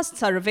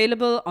podcasts are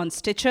available on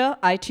Stitcher,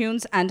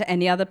 iTunes, and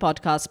any other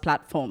podcast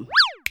platform.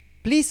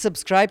 Please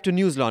subscribe to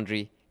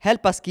Newslaundry.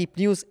 Help us keep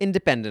news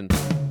independent.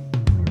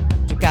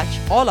 To catch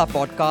all our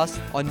podcasts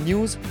on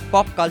news,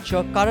 pop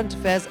culture, current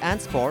affairs, and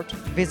sport,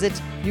 visit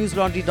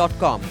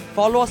newslaundry.com.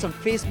 Follow us on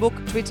Facebook,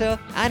 Twitter,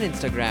 and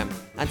Instagram,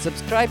 and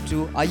subscribe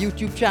to our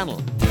YouTube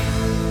channel.